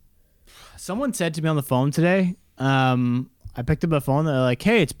 Someone said to me on the phone today, I picked up the phone, they're like,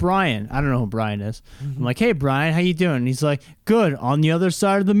 hey, it's Brian. I don't know who Brian is. I'm like, hey, Brian, how you doing? And he's like, good, on the other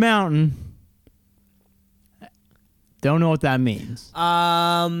side of the mountain. Don't know what that means.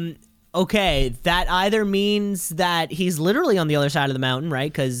 Okay, that either means that he's literally on the other side of the mountain, right?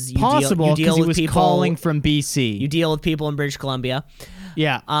 Because you Possible, you because deal he with was people. calling from BC. You deal with people in British Columbia.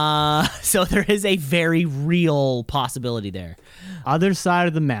 Yeah. So there is a very real possibility there. Other side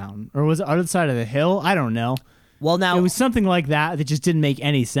of the mountain. Or was it other side of the hill? I don't know. Well, now It was something like that that just didn't make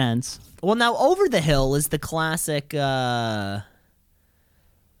any sense. over the hill is the classic.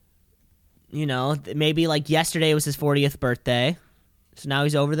 Maybe like yesterday was his 40th birthday, so now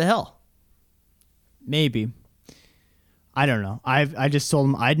he's over the hill. Maybe. I don't know. I just told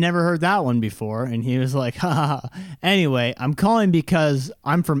him I'd never heard that one before, and he was like, ha. Anyway, I'm calling because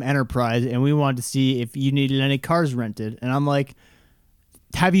I'm from Enterprise, and we wanted to see if you needed any cars rented. And I'm like,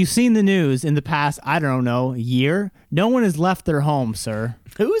 have you seen the news in the past, I don't know, year? No one has left their home, sir.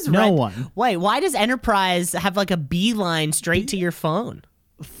 Who's No one. Wait, why does Enterprise have like a beeline straight to your phone?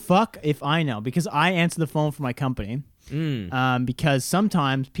 Fuck if I know, because I answer the phone for my company. Because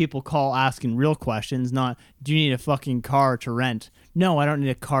sometimes people call asking real questions, not, do you need a fucking car to rent? No, I don't need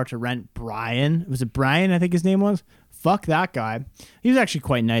a car to rent, Brian. Was it Brian, I think his name was? Fuck that guy. He was actually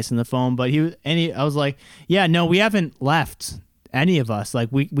quite nice on the phone, but I was like, yeah, no, we haven't left, any of us. Like,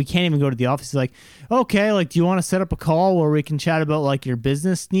 we can't even go to the office. He's like, okay, like, do you want to set up a call where we can chat about, like, your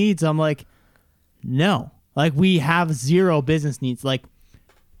business needs? I'm like, no. Like, we have zero business needs. Like,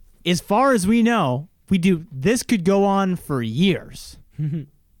 as far as we know, this could go on for years.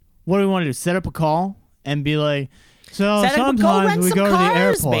 What do we want to do? Set up a call and be like, so sometimes we go to the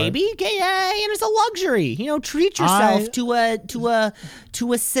airport, baby. Yeah, and it's a luxury. Treat yourself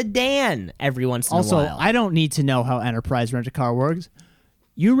to a sedan every once in a while. Also, I don't need to know how Enterprise Rent a Car works.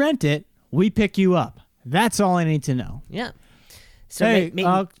 You rent it, we pick you up. That's all I need to know. Yeah. So hey,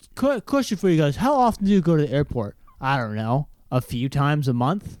 question for you guys: how often do you go to the airport? I don't know, a few times a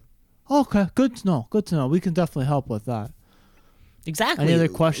month. Okay, good to know. Good to know. We can definitely help with that. Exactly. Any other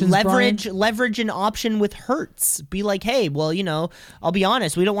questions, Leverage an option with Hertz. Be like, hey, well, I'll be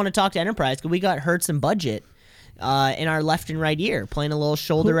honest. We don't want to talk to Enterprise because we got Hertz and budget in our left and right ear, playing a little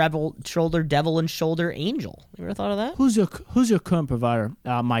shoulder devil and shoulder angel. You ever thought of that? Who's your current provider?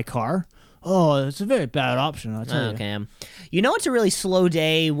 My car. Oh, it's a very bad option, I'll tell you. Okay. It's a really slow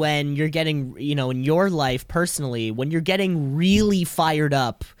day when you're getting, in your life personally, when you're getting really fired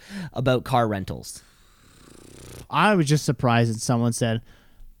up about car rentals. I was just surprised that someone said,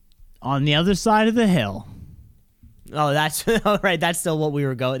 on the other side of the hill. Oh, that's all right. That's still what we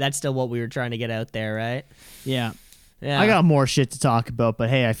were trying to get out there, right? Yeah. Yeah. I got more shit to talk about,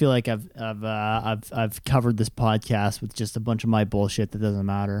 but hey, I feel like I've covered this podcast with just a bunch of my bullshit that doesn't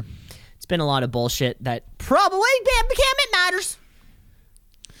matter. It's been a lot of bullshit that probably it matters.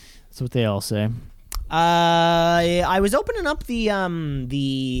 That's what they all say. I was opening up the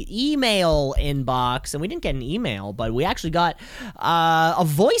email inbox, and we didn't get an email, but we actually got a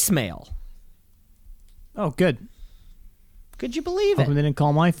voicemail. Oh, good. Could you believe Hope it? they didn't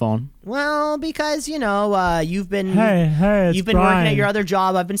call my phone. Well, because you've been it's you've been Brian. working at your other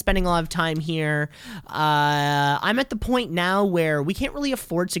job. I've been spending a lot of time here. I'm at the point now where we can't really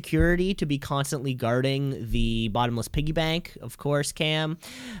afford security to be constantly guarding the bottomless piggy bank. Of course, Cam.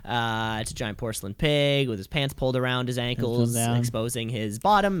 It's a giant porcelain pig with his pants pulled around his ankles, exposing his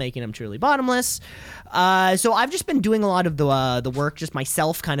bottom, making him truly bottomless. So I've just been doing a lot of the work, just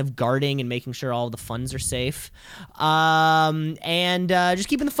myself, kind of guarding and making sure all the funds are safe. And just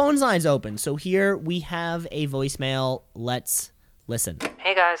keeping the phone lines open. So here we have a voicemail. Let's listen.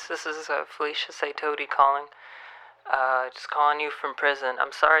 Hey guys, this is Felicia Saitoti calling. Just calling you from prison.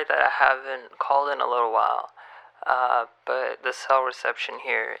 I'm sorry that I haven't called in a little while, but the cell reception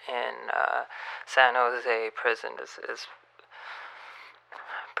here in San Jose prison is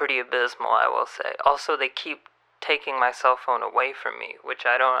pretty abysmal, I will say. Also, they keep taking my cell phone away from me, which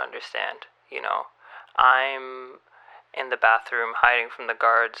I don't understand. I'm in the bathroom hiding from the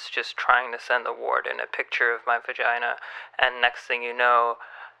guards, just trying to send the warden a picture of my vagina, and next thing you know,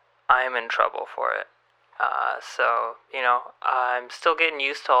 I'm in trouble for it. So, I'm still getting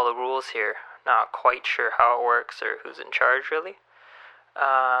used to all the rules here. Not quite sure how it works or who's in charge, really.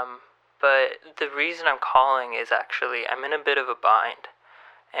 But the reason I'm calling is actually I'm in a bit of a bind,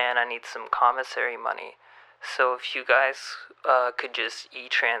 and I need some commissary money. So if you guys could just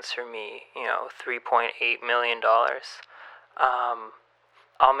e-transfer me, $3.8 million,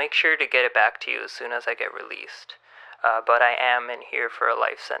 I'll make sure to get it back to you as soon as I get released. But I am in here for a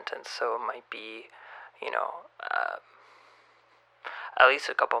life sentence, so it might be, at least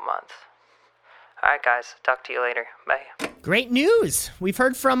a couple months. All right, guys. Talk to you later. Bye. Great news! We've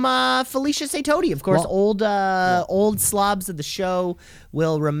heard from Felicia Saitoti. Of course, old slobs of the show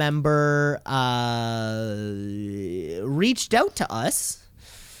will remember reached out to us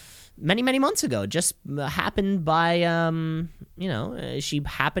many, many months ago. Just happened by, she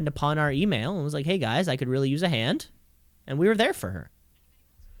happened upon our email and was like, hey, guys, I could really use a hand. And we were there for her.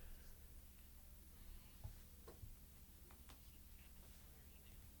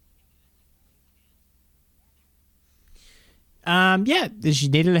 Yeah, she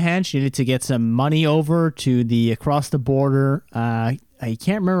needed a hand. She needed to get some money over to the across the border. I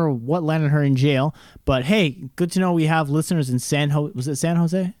can't remember what landed her in jail, but hey, good to know we have listeners in was it San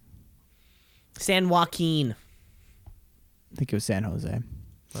Jose? San Joaquin. I think it was San Jose.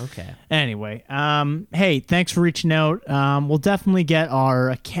 Okay. Anyway, hey, thanks for reaching out. We'll definitely get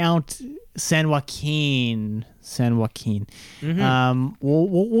our account San Joaquin. Mm-hmm.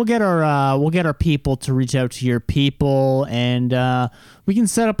 We'll get our people to reach out to your people, and we can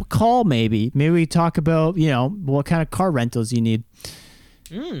set up a call. Maybe we talk about what kind of car rentals you need.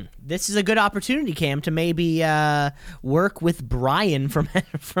 This is a good opportunity, Cam, to maybe work with Brian from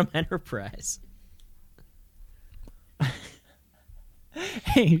Enterprise.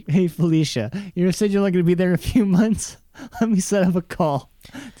 Hey, Felicia, you said you're not going to be there in a few months. Let me set up a call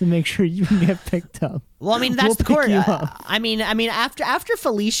to make sure you can get picked up. Well, I mean, that's the core. Pick you up. I mean, after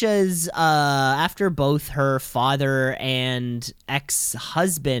Felicia's, after both her father and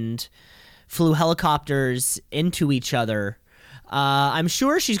ex-husband flew helicopters into each other, I'm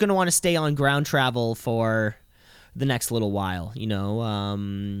sure she's going to want to stay on ground travel for the next little while,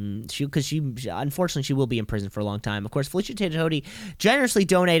 because she unfortunately she will be in prison for a long time. Of course, Felicia Saitoti generously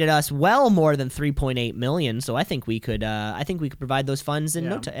donated us well more than $3.8 million, so I think we could provide those funds in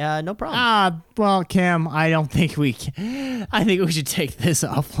no problem. Well, Cam, I don't think we can. I think we should take this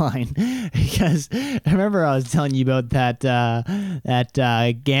offline because remember I was telling you about that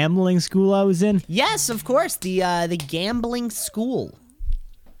gambling school I was in. Yes, of course, the gambling school.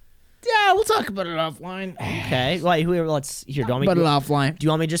 Yeah, we'll talk about it offline. Okay. Well, let's here. Do you want me about it offline? Do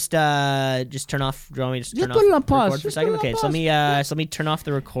you want me just turn off? Do you want me to turn off? Put it on pause. Record for a second. Okay. So let me turn off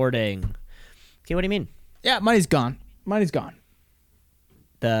the recording. Okay. What do you mean? Yeah, money's gone. Money's gone.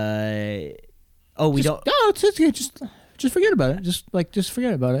 We don't. No, it's okay. Just forget about it. Just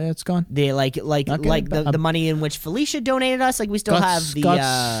forget about it. It's gone. The the money in which Felicia donated us. Like we still have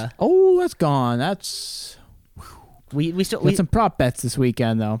the. Oh, that's gone. That's. We still got some prop bets this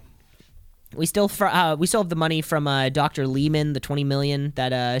weekend though. We still have the money from Dr. Lehman, the $20 million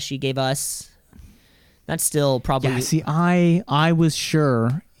that she gave us. That's still probably. Yeah, see, I was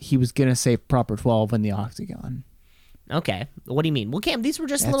sure he was gonna say proper 12 in the octagon. Okay, what do you mean? Well, Cam, these were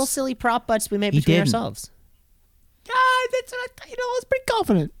just little silly prop bets we made between ourselves. That's I was pretty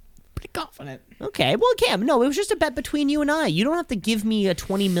confident. Okay, well, Cam, no, it was just a bet between you and I. You don't have to give me a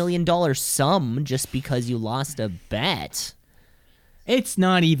 $20 million sum just because you lost a bet. It's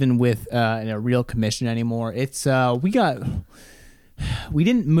not even with a real commission anymore. It's we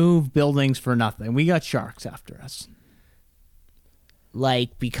didn't move buildings for nothing. We got sharks after us.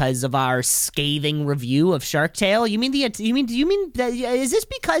 Like because of our scathing review of Shark Tale? You mean that is this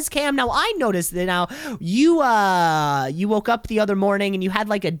because, Cam? Now I noticed that now you woke up the other morning and you had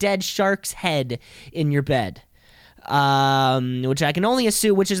like a dead shark's head in your bed. Which I can only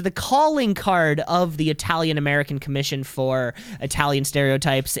assume, which is the calling card of the Italian American Commission for Italian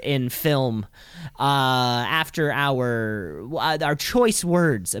Stereotypes in Film. After our choice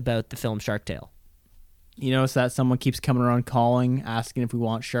words about the film Shark Tale. You notice that someone keeps coming around calling, asking if we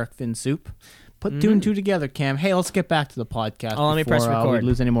want shark fin soup. Put two and two together, Cam. Hey, let's get back to the podcast. Let me press record. We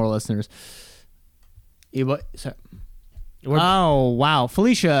lose any more listeners. Oh, wow.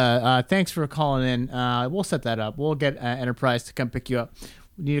 Felicia, thanks for calling in. We'll set that up. We'll get Enterprise to come pick you up.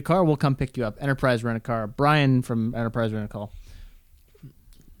 We need a car? We'll come pick you up. Enterprise rent a car. Brian from Enterprise rent a call.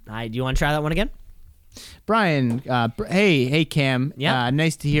 Do you want to try that one again? Brian, hey, Cam. Yeah.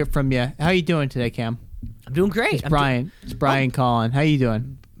 Nice to hear from you. How you doing today, Cam? I'm doing great. It's Brian calling. How you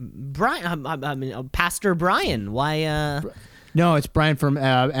doing? Brian, I'm Pastor Brian. Why? No, it's Brian from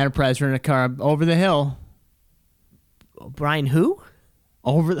Enterprise rent a car over the hill. Brian who?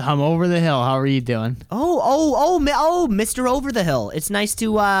 I'm over the hill. How are you doing? Oh, Mr. Over the Hill. It's nice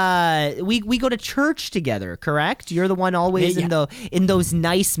to we go to church together, correct? You're the one always in those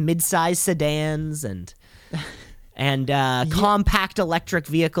nice mid-sized sedans and compact electric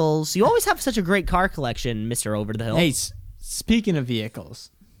vehicles. You always have such a great car collection, Mr. Over the Hill. Hey, speaking of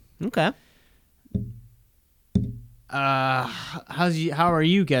vehicles. Okay. How are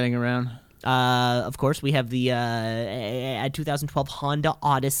you getting around? Of course, we have the 2012 Honda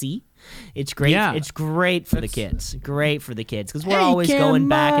Odyssey. It's great. Yeah. It's great for the kids. Great for the kids because we're Hey, always Cam, going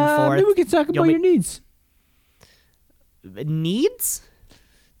back and forth. Maybe we can talk about your needs. Needs.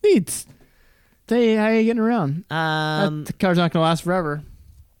 Needs. Hey, how are you getting around? The car's not going to last forever.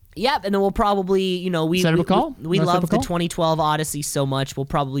 Yep, and then we'll probably, Set up a call? we Wanna set up love a the call? 2012 Odyssey so much, we'll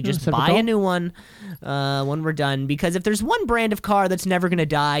probably just set up a buy call? a new one when we're done. Because if there's one brand of car that's never going to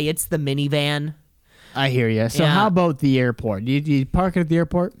die, it's the minivan. I hear you. So Yeah. how about the airport? Do you park it at the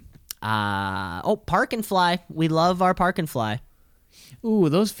airport? Park and fly. We love our park and fly. Ooh,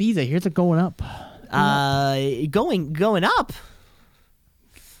 those fees, I hear they're going up. Going up.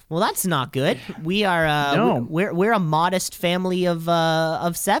 Well, that's not good. We are No. we're a modest family of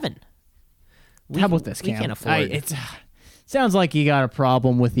 7. How about this, Cam? We can't afford. It sounds like you got a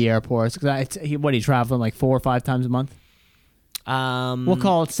problem with the airports. What are you traveling like 4 or 5 times a month? We'll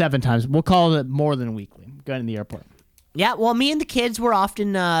call it 7 times. We'll call it more than weekly. Going to the airport. Yeah, well, me and the kids were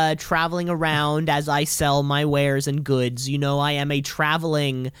often traveling around as I sell my wares and goods. I am a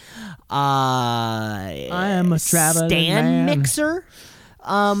traveling traveling stand man. mixer.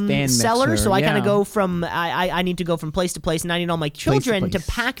 Stand Seller, mixer, so I kind yeah. of go from I need to go from place to place, and I need all my children to place.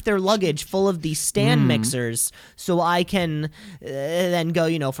 pack their luggage full of these stand mixers, so I can then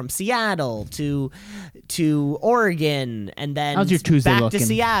go from Seattle to Oregon, and then How's your Tuesday back looking? to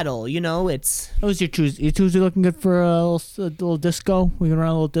Seattle. It's How's your Tuesday? Your Tuesday looking good for a little disco? We can run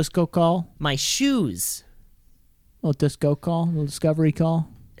a little disco call? my shoes. A little disco call? A little discovery call?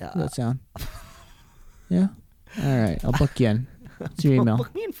 How's that sound? Yeah? All right. I'll book you in. What's your email?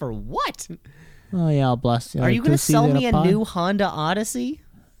 Book me in for what? Oh, yeah. I'll bless you. Are you going to sell me a pod? new Honda Odyssey?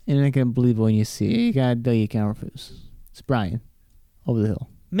 You're not going to believe it when you see it. You got to do you can't refuse. It's Brian. Over the hill.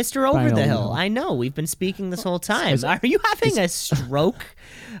 Mr. Over Brian the Over the Hill. Hill. I know. We've been speaking this whole time. Are you having a stroke?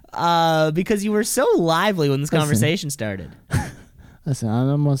 Because you were so lively when this conversation started. Listen,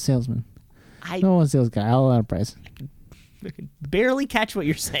 I'm a salesman. I I'm a sales guy. I'll enterprise. barely catch what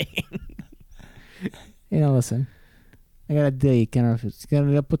you're saying. Listen. I got a deal you can't refuse. You got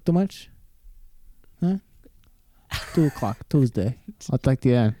to put too much? Huh? 2 o'clock, Tuesday. I'll talk to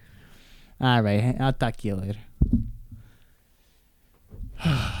you then. All right. I'll talk to you later.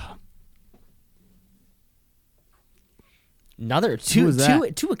 Another Who was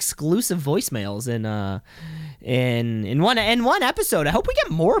that? two exclusive voicemails in one episode. I hope we get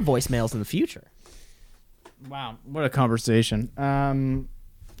more voicemails in the future. Wow. What a conversation.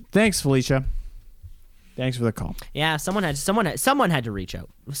 Thanks, Felicia. Thanks for the call. Yeah, someone had to reach out.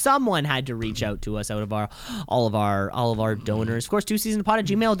 Someone had to reach out to us out of all of our donors. Of course,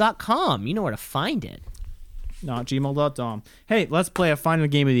 twoseasonpod@gmail.com. You know where to find it. Not gmail.com. Hey, let's play a final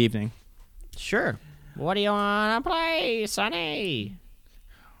game of the evening. Sure. What do you want to play, Sonny?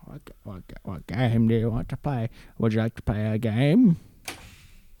 What game do you want to play? Would you like to play a game?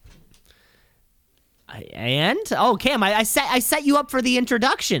 Cam, I set you up for the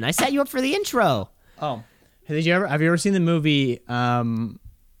introduction. I set you up for the intro. Oh, have you ever seen the movie?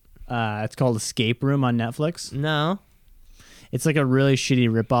 It's called Escape Room on Netflix. No. It's like a really shitty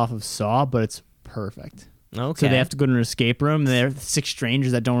ripoff of Saw, but it's perfect. Okay. So they have to go to an escape room. And they're 6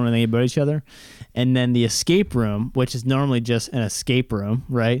 strangers that don't know anything about each other, and then the escape room, which is normally just an escape room,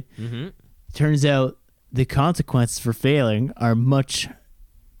 right? Mm-hmm. Turns out the consequences for failing are much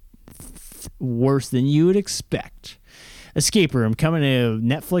worse than you would expect. Escape Room coming to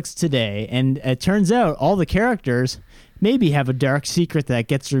Netflix today, and it turns out all the characters maybe have a dark secret that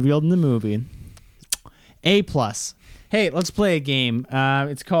gets revealed in the movie. A+. Hey, let's play a game.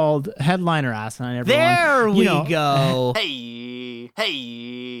 It's called Headliner Asinine, everyone. There we know, go. Hey,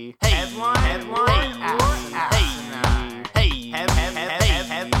 headline,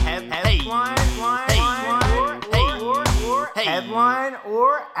 headline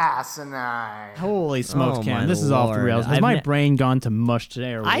or asinine. Holy smokes, Oh, Cam. my This is off the Lord. rails. Has I've my ne- brain gone to mush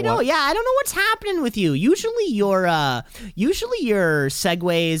today or I know. what? Yeah, I don't know what's happening with you. Usually your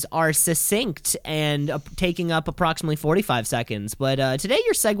segues are succinct and taking up approximately 45 seconds, but today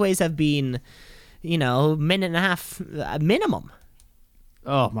your segues have been, minute and a half minimum.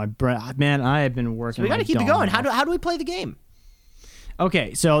 Oh, my brain. Man, I have been working. We got to my keep it dawn going. off. How do we play the game?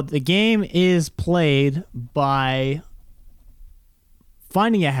 Okay, so the game is played by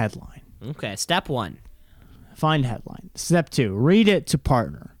finding a headline. Okay, step 1. Find headline. Step 2, read it to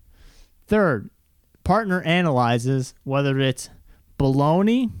partner. Third, partner analyzes whether it's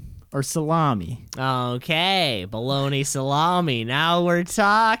bologna or salami. Okay, bologna salami. Now we're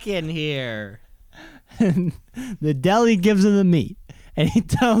talking here. The deli gives them the meat, and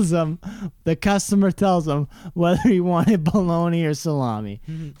the customer tells him whether he wanted bologna or salami.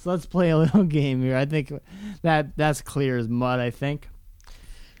 So let's play a little game here. I think that's clear as mud, I think.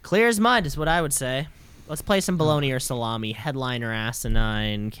 Clear as mud is what I would say. Let's play some bologna or salami. Headliner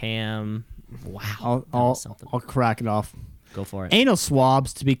asinine, Cam. Wow. I'll crack it off. Go for it. Anal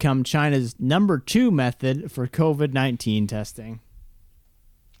swabs to become China's number 2 method for COVID-19 testing.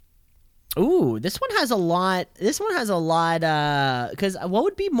 Ooh, this one has a lot. Because what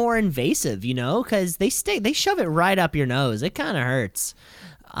would be more invasive, Because they shove it right up your nose. It kind of hurts.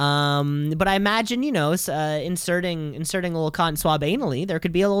 But I imagine, inserting a little cotton swab anally, there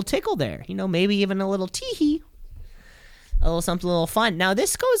could be a little tickle there. Maybe even a little tee-hee. A little something, a little fun. Now,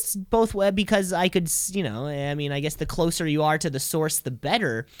 this goes both ways because I could, I guess the closer you are to the source, the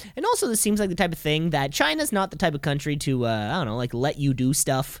better. And also, this seems like the type of thing that China's not the type of country to, let you do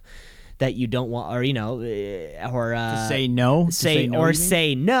stuff that you don't want, or, to say no? Say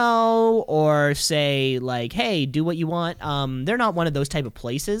no, or say, like, hey, do what you want. They're not one of those type of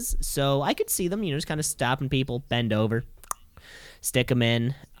places. So I could see them, just kind of stopping people, bend over, stick them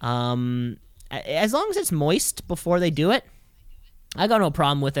in. As long as it's moist before they do it, I got no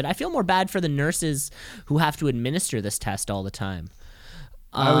problem with it. I feel more bad for the nurses who have to administer this test all the time.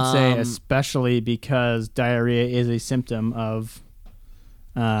 I would say especially because diarrhea is a symptom of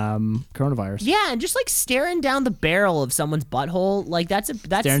coronavirus. Yeah, and just like staring down the barrel of someone's butthole, like that's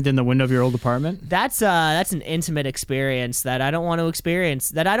staring in the window of your old apartment. That's an intimate experience that I don't want to experience,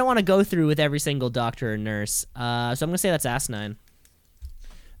 that I don't want to go through with every single doctor or nurse. So I'm gonna say that's asinine.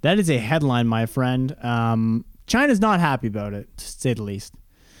 That is a headline, my friend. China's not happy about it, to say the least.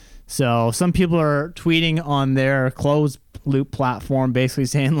 So some people are tweeting on their closed loop platform basically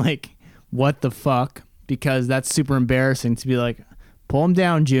saying, like, what the fuck? Because that's super embarrassing to be like, pull them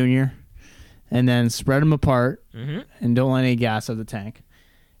down, Junior, and then spread them apart and don't let any gas out of the tank.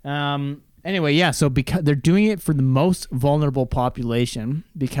 Anyway, yeah, so because they're doing it for the most vulnerable population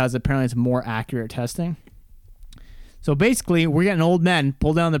because apparently it's more accurate testing. So basically, we're getting old men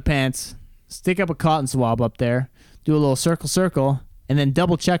pull down their pants, stick up a cotton swab up there, do a little circle, and then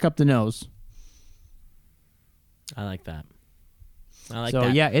double check up the nose. I like that. So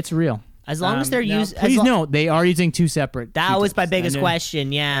yeah, it's real. As long as they're using... Please note, they are using 2 separate... That was my biggest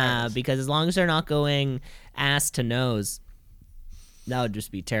question, yeah, because as long as they're not going ass to nose, that would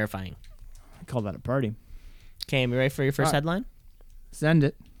just be terrifying. I call that a party. Okay, you ready for your first headline? Send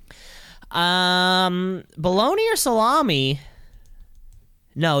it. Bologna or salami?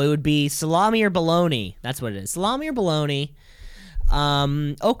 No, it would be salami or bologna. That's what it is. Salami or bologna.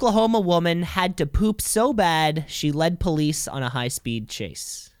 Oklahoma woman had to poop so bad she led police on a high-speed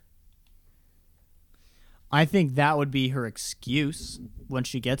chase. I think that would be her excuse when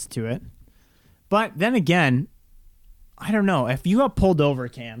she gets to it. But then again, I don't know. If you got pulled over,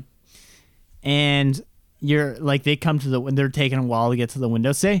 Cam, and you're like, they come to they're taking a while to get to the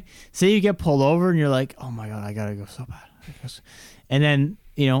window. Say you get pulled over and you're like, oh my God, I gotta go so bad. And then,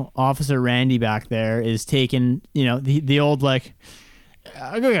 Officer Randy back there is taking, the old, like,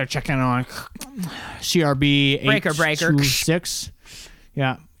 I gotta check in on CRB breaker 826.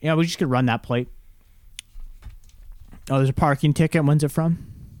 Yeah, we just could run that plate. Oh, there's a parking ticket. When's it from?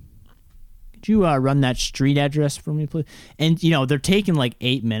 Could you run that street address for me, please? And, they're taking like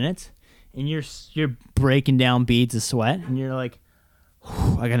 8 minutes. And you're breaking down beads of sweat, and you're like,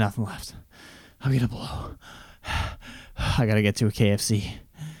 I got nothing left. I'm gonna blow. I gotta get to a KFC.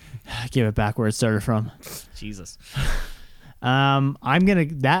 Give it back where it started from. Jesus. I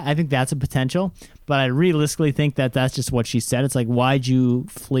think that's a potential, but I realistically think that that's just what she said. It's like, why'd you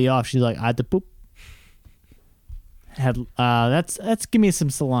flee off? She's like, I had to poop. That's give me some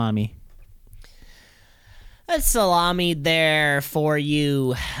salami. That's salami there for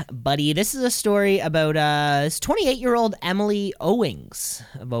you, buddy. This is a story about this 28-year-old Emily Owings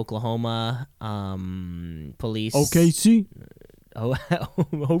of Oklahoma. Police. OKC.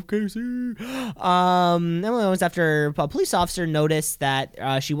 OKC. Emily Owings, after a police officer noticed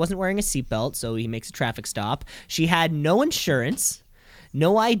that she wasn't wearing a seatbelt, so he makes a traffic stop. She had no insurance,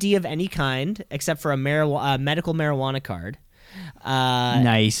 no ID of any kind except for a medical marijuana card.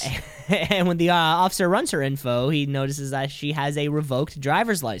 Nice. And when the officer runs her info, he notices that she has a revoked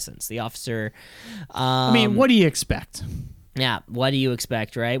driver's license. The officer... what do you expect? Yeah, what do you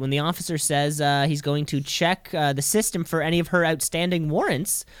expect, right? When the officer says he's going to check the system for any of her outstanding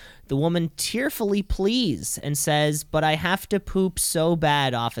warrants, the woman tearfully pleads and says, but I have to poop so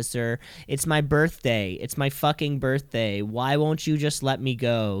bad, officer. It's my birthday. It's my fucking birthday. Why won't you just let me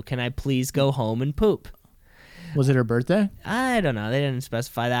go? Can I please go home and poop? Was it her birthday? I don't know. They didn't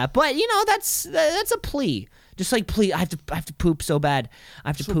specify that. But, that's a plea. Just like, please, I have to poop so bad. I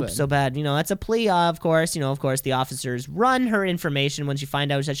have to poop bad. so bad. You know, that's a plea, of course. You know, of course, the officers run her information once you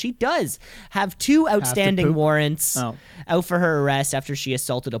find out that she does have 2 outstanding poop? warrants Oh. out for her arrest after she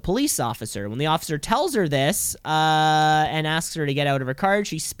assaulted a police officer. When the officer tells her this and asks her to get out of her car,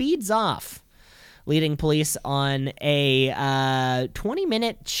 she speeds off, leading police on a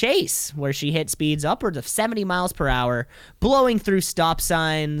 20-minute chase where she hit speeds upwards of 70 miles per hour, blowing through stop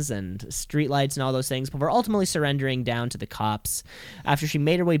signs and streetlights and all those things, before ultimately surrendering down to the cops. After she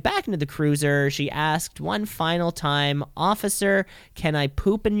made her way back into the cruiser, she asked one final time, "Officer, can I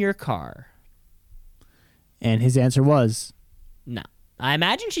poop in your car?" And his answer was, No. I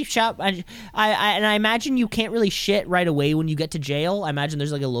imagine she shot. And I imagine you can't really shit right away when you get to jail. I imagine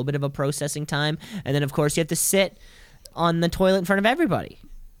there's like a little bit of a processing time, and then of course you have to sit on the toilet in front of everybody.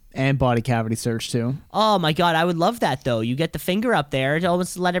 and body cavity search too. Oh my god, I would love that though. You get the finger up there to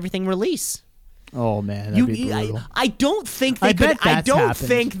almost let everything release. Oh man, that'd be brutal. I don't think they I could. bet I that's don't happened.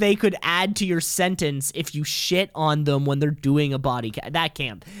 think they could add to your sentence if you shit on them when they're doing a body that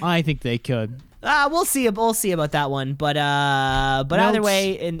can't. I think they could. We'll see. We'll see about that one. But either Notes.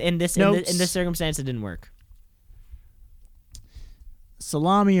 way, in this circumstance, it didn't work.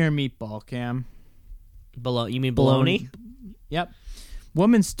 Salami or meatball, Cam? You mean bologna? Yep.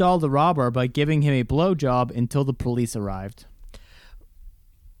 Woman stalled the robber by giving him a blowjob until the police arrived.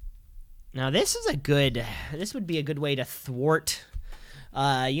 Now this would be a good way to thwart. This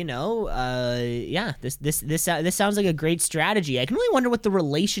sounds like a great strategy. I can really wonder what the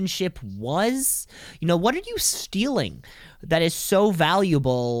relationship was. You know, what are you stealing that is so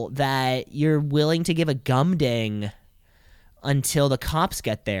valuable that you're willing to give a gum ding until the cops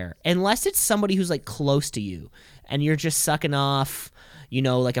get there? Unless it's somebody who's like close to you and you're just sucking off, you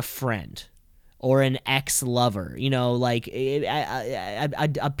know, like a friend or an ex-lover, you know, like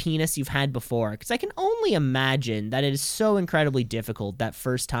a penis you've had before. Because I can only imagine that it is so incredibly difficult that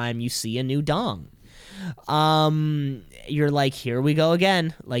first time you see a new dong. You're like, here we go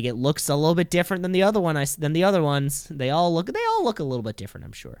again. Like, it looks a little bit different than the other ones. They all look a little bit different,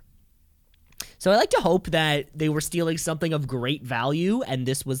 I'm sure. So I like to hope that they were stealing something of great value, and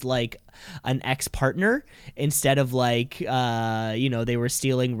this was like an ex-partner instead of like, they were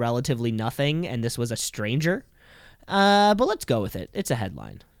stealing relatively nothing, and this was a stranger. But let's go with it. It's a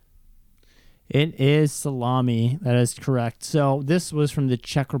headline. It is salami. That is correct. So this was from the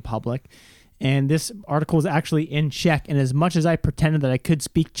Czech Republic, and this article is actually in Czech. And as much as I pretended that I could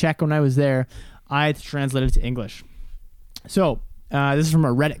speak Czech when I was there, I had to translate it to English. So this is from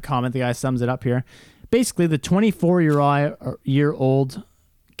a Reddit comment. The guy sums it up here. Basically, the 24-year-old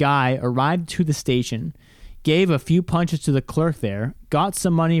guy arrived to the station, gave a few punches to the clerk there, got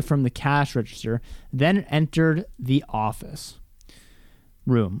some money from the cash register, then entered the office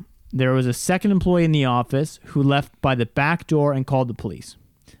room. There was a second employee in the office who left by the back door and called the police.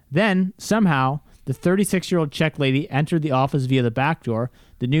 Then, somehow, the 36-year-old Czech lady entered the office via the back door.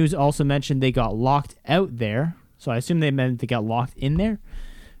 The news also mentioned they got locked out there. So I assume they meant they got locked in there,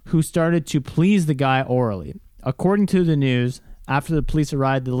 who started to please the guy orally. According to the news, after the police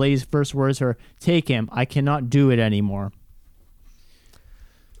arrived, the lady's first words were, "Take him. I cannot do it anymore."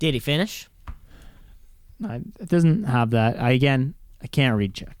 Did he finish? It doesn't have that. I can't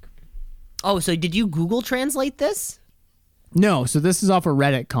read Czech. Oh, so did you Google Translate this? No, so this is off a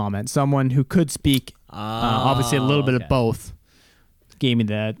Reddit comment. Someone who could speak, obviously a little bit of both, gave me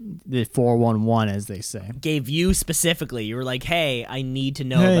the 411, as they say. Gave you specifically. You were like, hey, I need to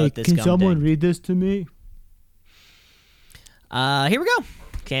know about this. Can gum someone ding. read this to me? Here we go,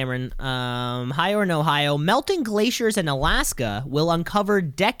 Cameron. High or no Ohio, melting glaciers in Alaska will uncover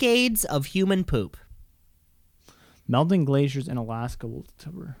decades of human poop. Melting glaciers in Alaska will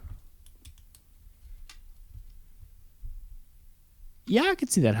cover. Yeah, I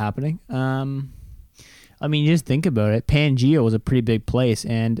could see that happening. I mean, you just think about it. Pangea was a pretty big place,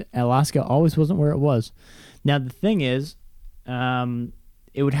 and Alaska always wasn't where it was. Now, the thing is,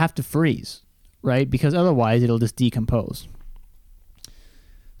 it would have to freeze, right? Because otherwise, it'll just decompose.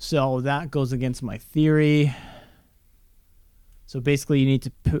 So that goes against my theory. So basically, you need to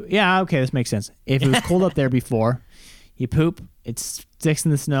poop. Yeah, okay, this makes sense. If it was cold up there before, you poop, it sticks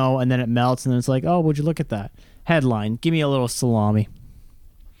in the snow, and then it melts, and then it's like, oh, would you look at that? Headline, give me a little salami.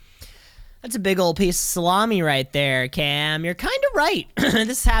 That's a big old piece of salami right there, Cam. You're kind of right.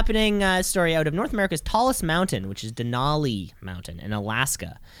 This is happening, story out of North America's tallest mountain, which is Denali Mountain in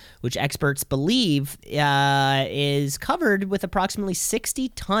Alaska, which experts believe is covered with approximately 60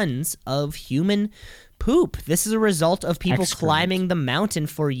 tons of human poop. This is a result of people climbing the mountain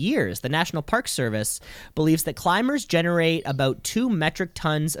for years. The National Park Service believes that climbers generate about 2 metric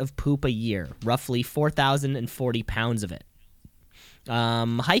tons of poop a year, roughly 4,040 pounds of it.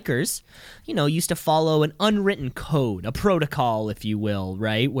 Hikers, used to follow an unwritten code, a protocol, if you will,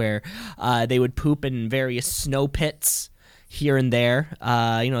 right? Where they would poop in various snow pits here and there.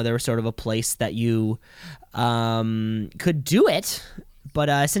 There was sort of a place that you could do it.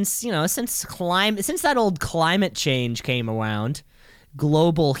 But since that old climate change came around,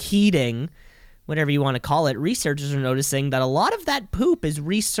 global heating, whatever you want to call it, researchers are noticing that a lot of that poop is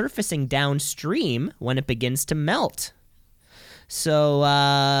resurfacing downstream when it begins to melt. So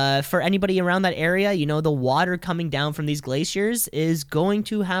for anybody around that area, the water coming down from these glaciers is going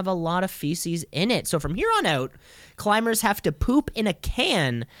to have a lot of feces in it. So from here on out, climbers have to poop in a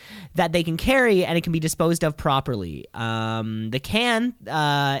can that they can carry and it can be disposed of properly. The can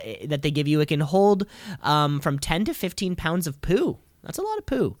that they give you, it can hold from 10 to 15 pounds of poo. That's a lot of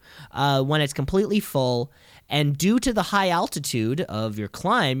poo when it's completely full. And due to the high altitude of your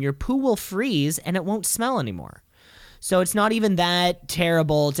climb, your poo will freeze and it won't smell anymore. So it's not even that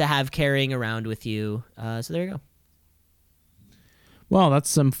terrible to have carrying around with you. So there you go. Well,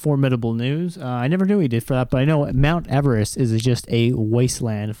 that's some formidable news. I never knew he did for that, but I know Mount Everest is just a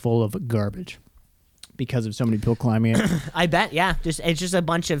wasteland full of garbage because of so many people climbing it. I bet, yeah. It's just a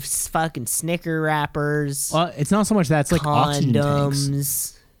bunch of fucking Snicker wrappers. Well, it's not so much that. It's like oxygen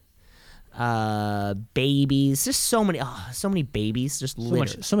tanks. Babies. Just so many babies. Just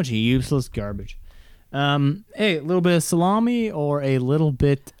so much useless garbage. Hey, a little bit of salami or a little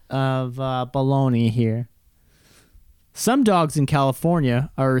bit of bologna here. Some dogs in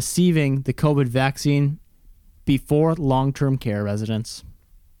California are receiving the COVID vaccine before long-term care residents.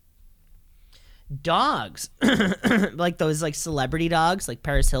 Dogs, like those celebrity dogs, like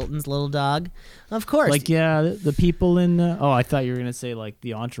Paris Hilton's little dog, of course. The people in. I thought you were gonna say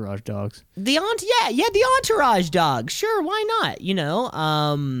the Entourage dogs. The Entourage dogs. Sure, why not?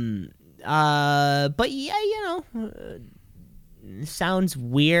 But yeah, sounds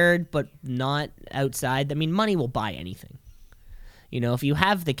weird, but not outside. I mean, money will buy anything. If you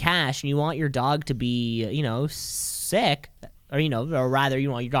have the cash and you want your dog to be, sick, or rather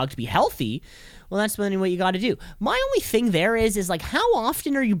you want your dog to be healthy, well, that's what you got to do. My only thing there is how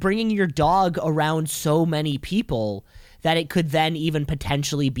often are you bringing your dog around so many people that it could then even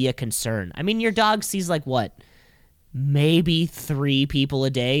potentially be a concern? I mean, your dog sees what? Maybe 3 people a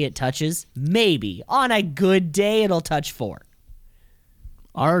day it touches. Maybe. On a good day, it'll touch 4.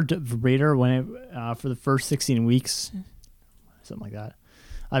 Our breeder, for the first 16 weeks, something like that,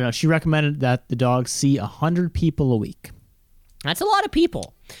 I don't know, she recommended that the dogs see 100 people a week. That's a lot of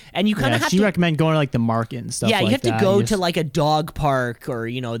people. And you kind of have to... She recommended going to the market and stuff like that. Yeah, you have to go to a dog park or,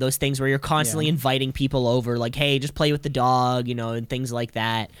 those things where you're constantly inviting people over, hey, just play with the dog, and things like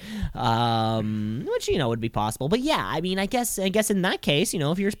that, which, would be possible. But yeah, I mean, I guess in that case,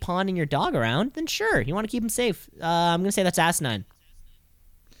 if you're just pawning your dog around, then sure, you want to keep him safe. I'm going to say that's asinine.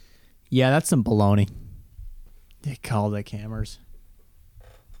 Yeah, that's some baloney. They call it hammers.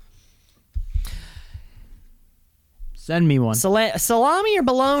 Send me one. Salami or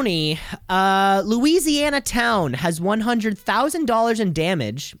bologna? Louisiana town has $100,000 in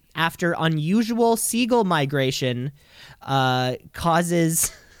damage after unusual seagull migration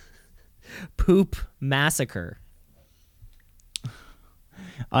causes poop massacre.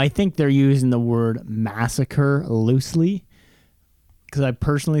 I think they're using the word massacre loosely, because I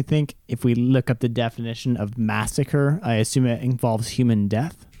personally think if we look up the definition of massacre, I assume it involves human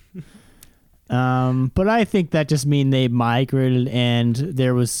death. But I think that just means they migrated and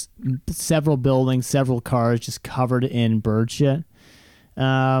there was several buildings, several cars just covered in bird shit.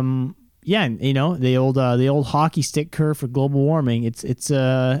 The old hockey stick curve for global warming. It's an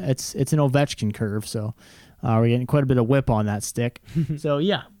Ovechkin curve. So we're getting quite a bit of whip on that stick. So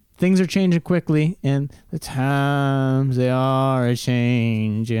yeah, things are changing quickly, and the times they are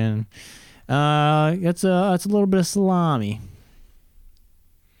changing. It's a little bit of salami.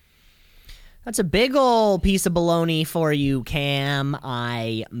 That's a big old piece of bologna for you, Cam.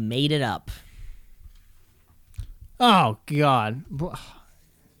 I made it up. Oh, God.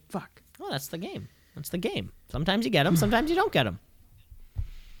 Fuck. Well, that's the game. Sometimes you get them, sometimes you don't get them.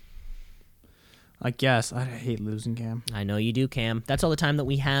 I guess. I hate losing, Cam. I know you do, Cam. That's all the time that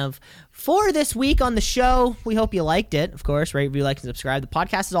we have for this week on the show. We hope you liked it. Of course, rate, review, like, and subscribe. The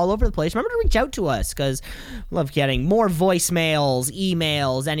podcast is all over the place. Remember to reach out to us because we love getting more voicemails,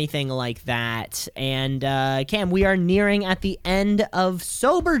 emails, anything like that. And Cam, we are nearing at the end of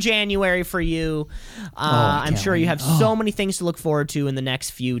Sober January for you. I'm sure you have so many things to look forward to in the next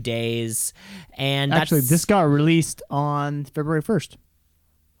few days. And Actually, this got released on February 1st.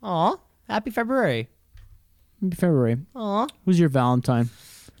 Aw. Happy February. Happy February. Aw. Who's your Valentine?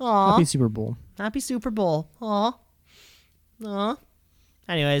 Aw. Happy Super Bowl. Happy Super Bowl. Aw. Aw.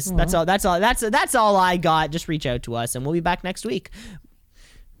 Anyways, that's all I got. Just reach out to us and we'll be back next week.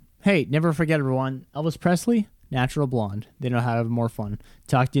 Hey, never forget everyone. Elvis Presley, Natural Blonde. They know how to have more fun.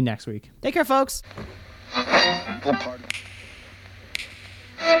 Talk to you next week. Take care, folks.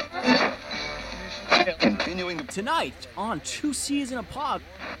 Continuing Tonight on 2 C's in a Pod.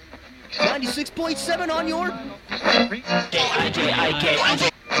 96.7 on your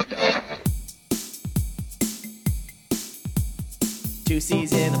Two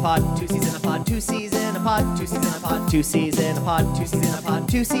C's in a pod, 2 C's in a pod, 2 C's in a pod, 2 C's in a pod, 2 C's in a pod, 2 C's in a pod,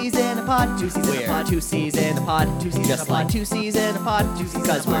 2 C's in a pod, 2 C's in a pod, 2 C's in a pod, 2 C's just like 2 C's in a pod, 2 C's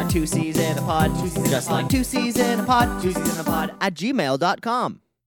because we're 2 C's in a pod, 2 C's just like 2 C's in a pod, 2 C's in a pod at gmail.com.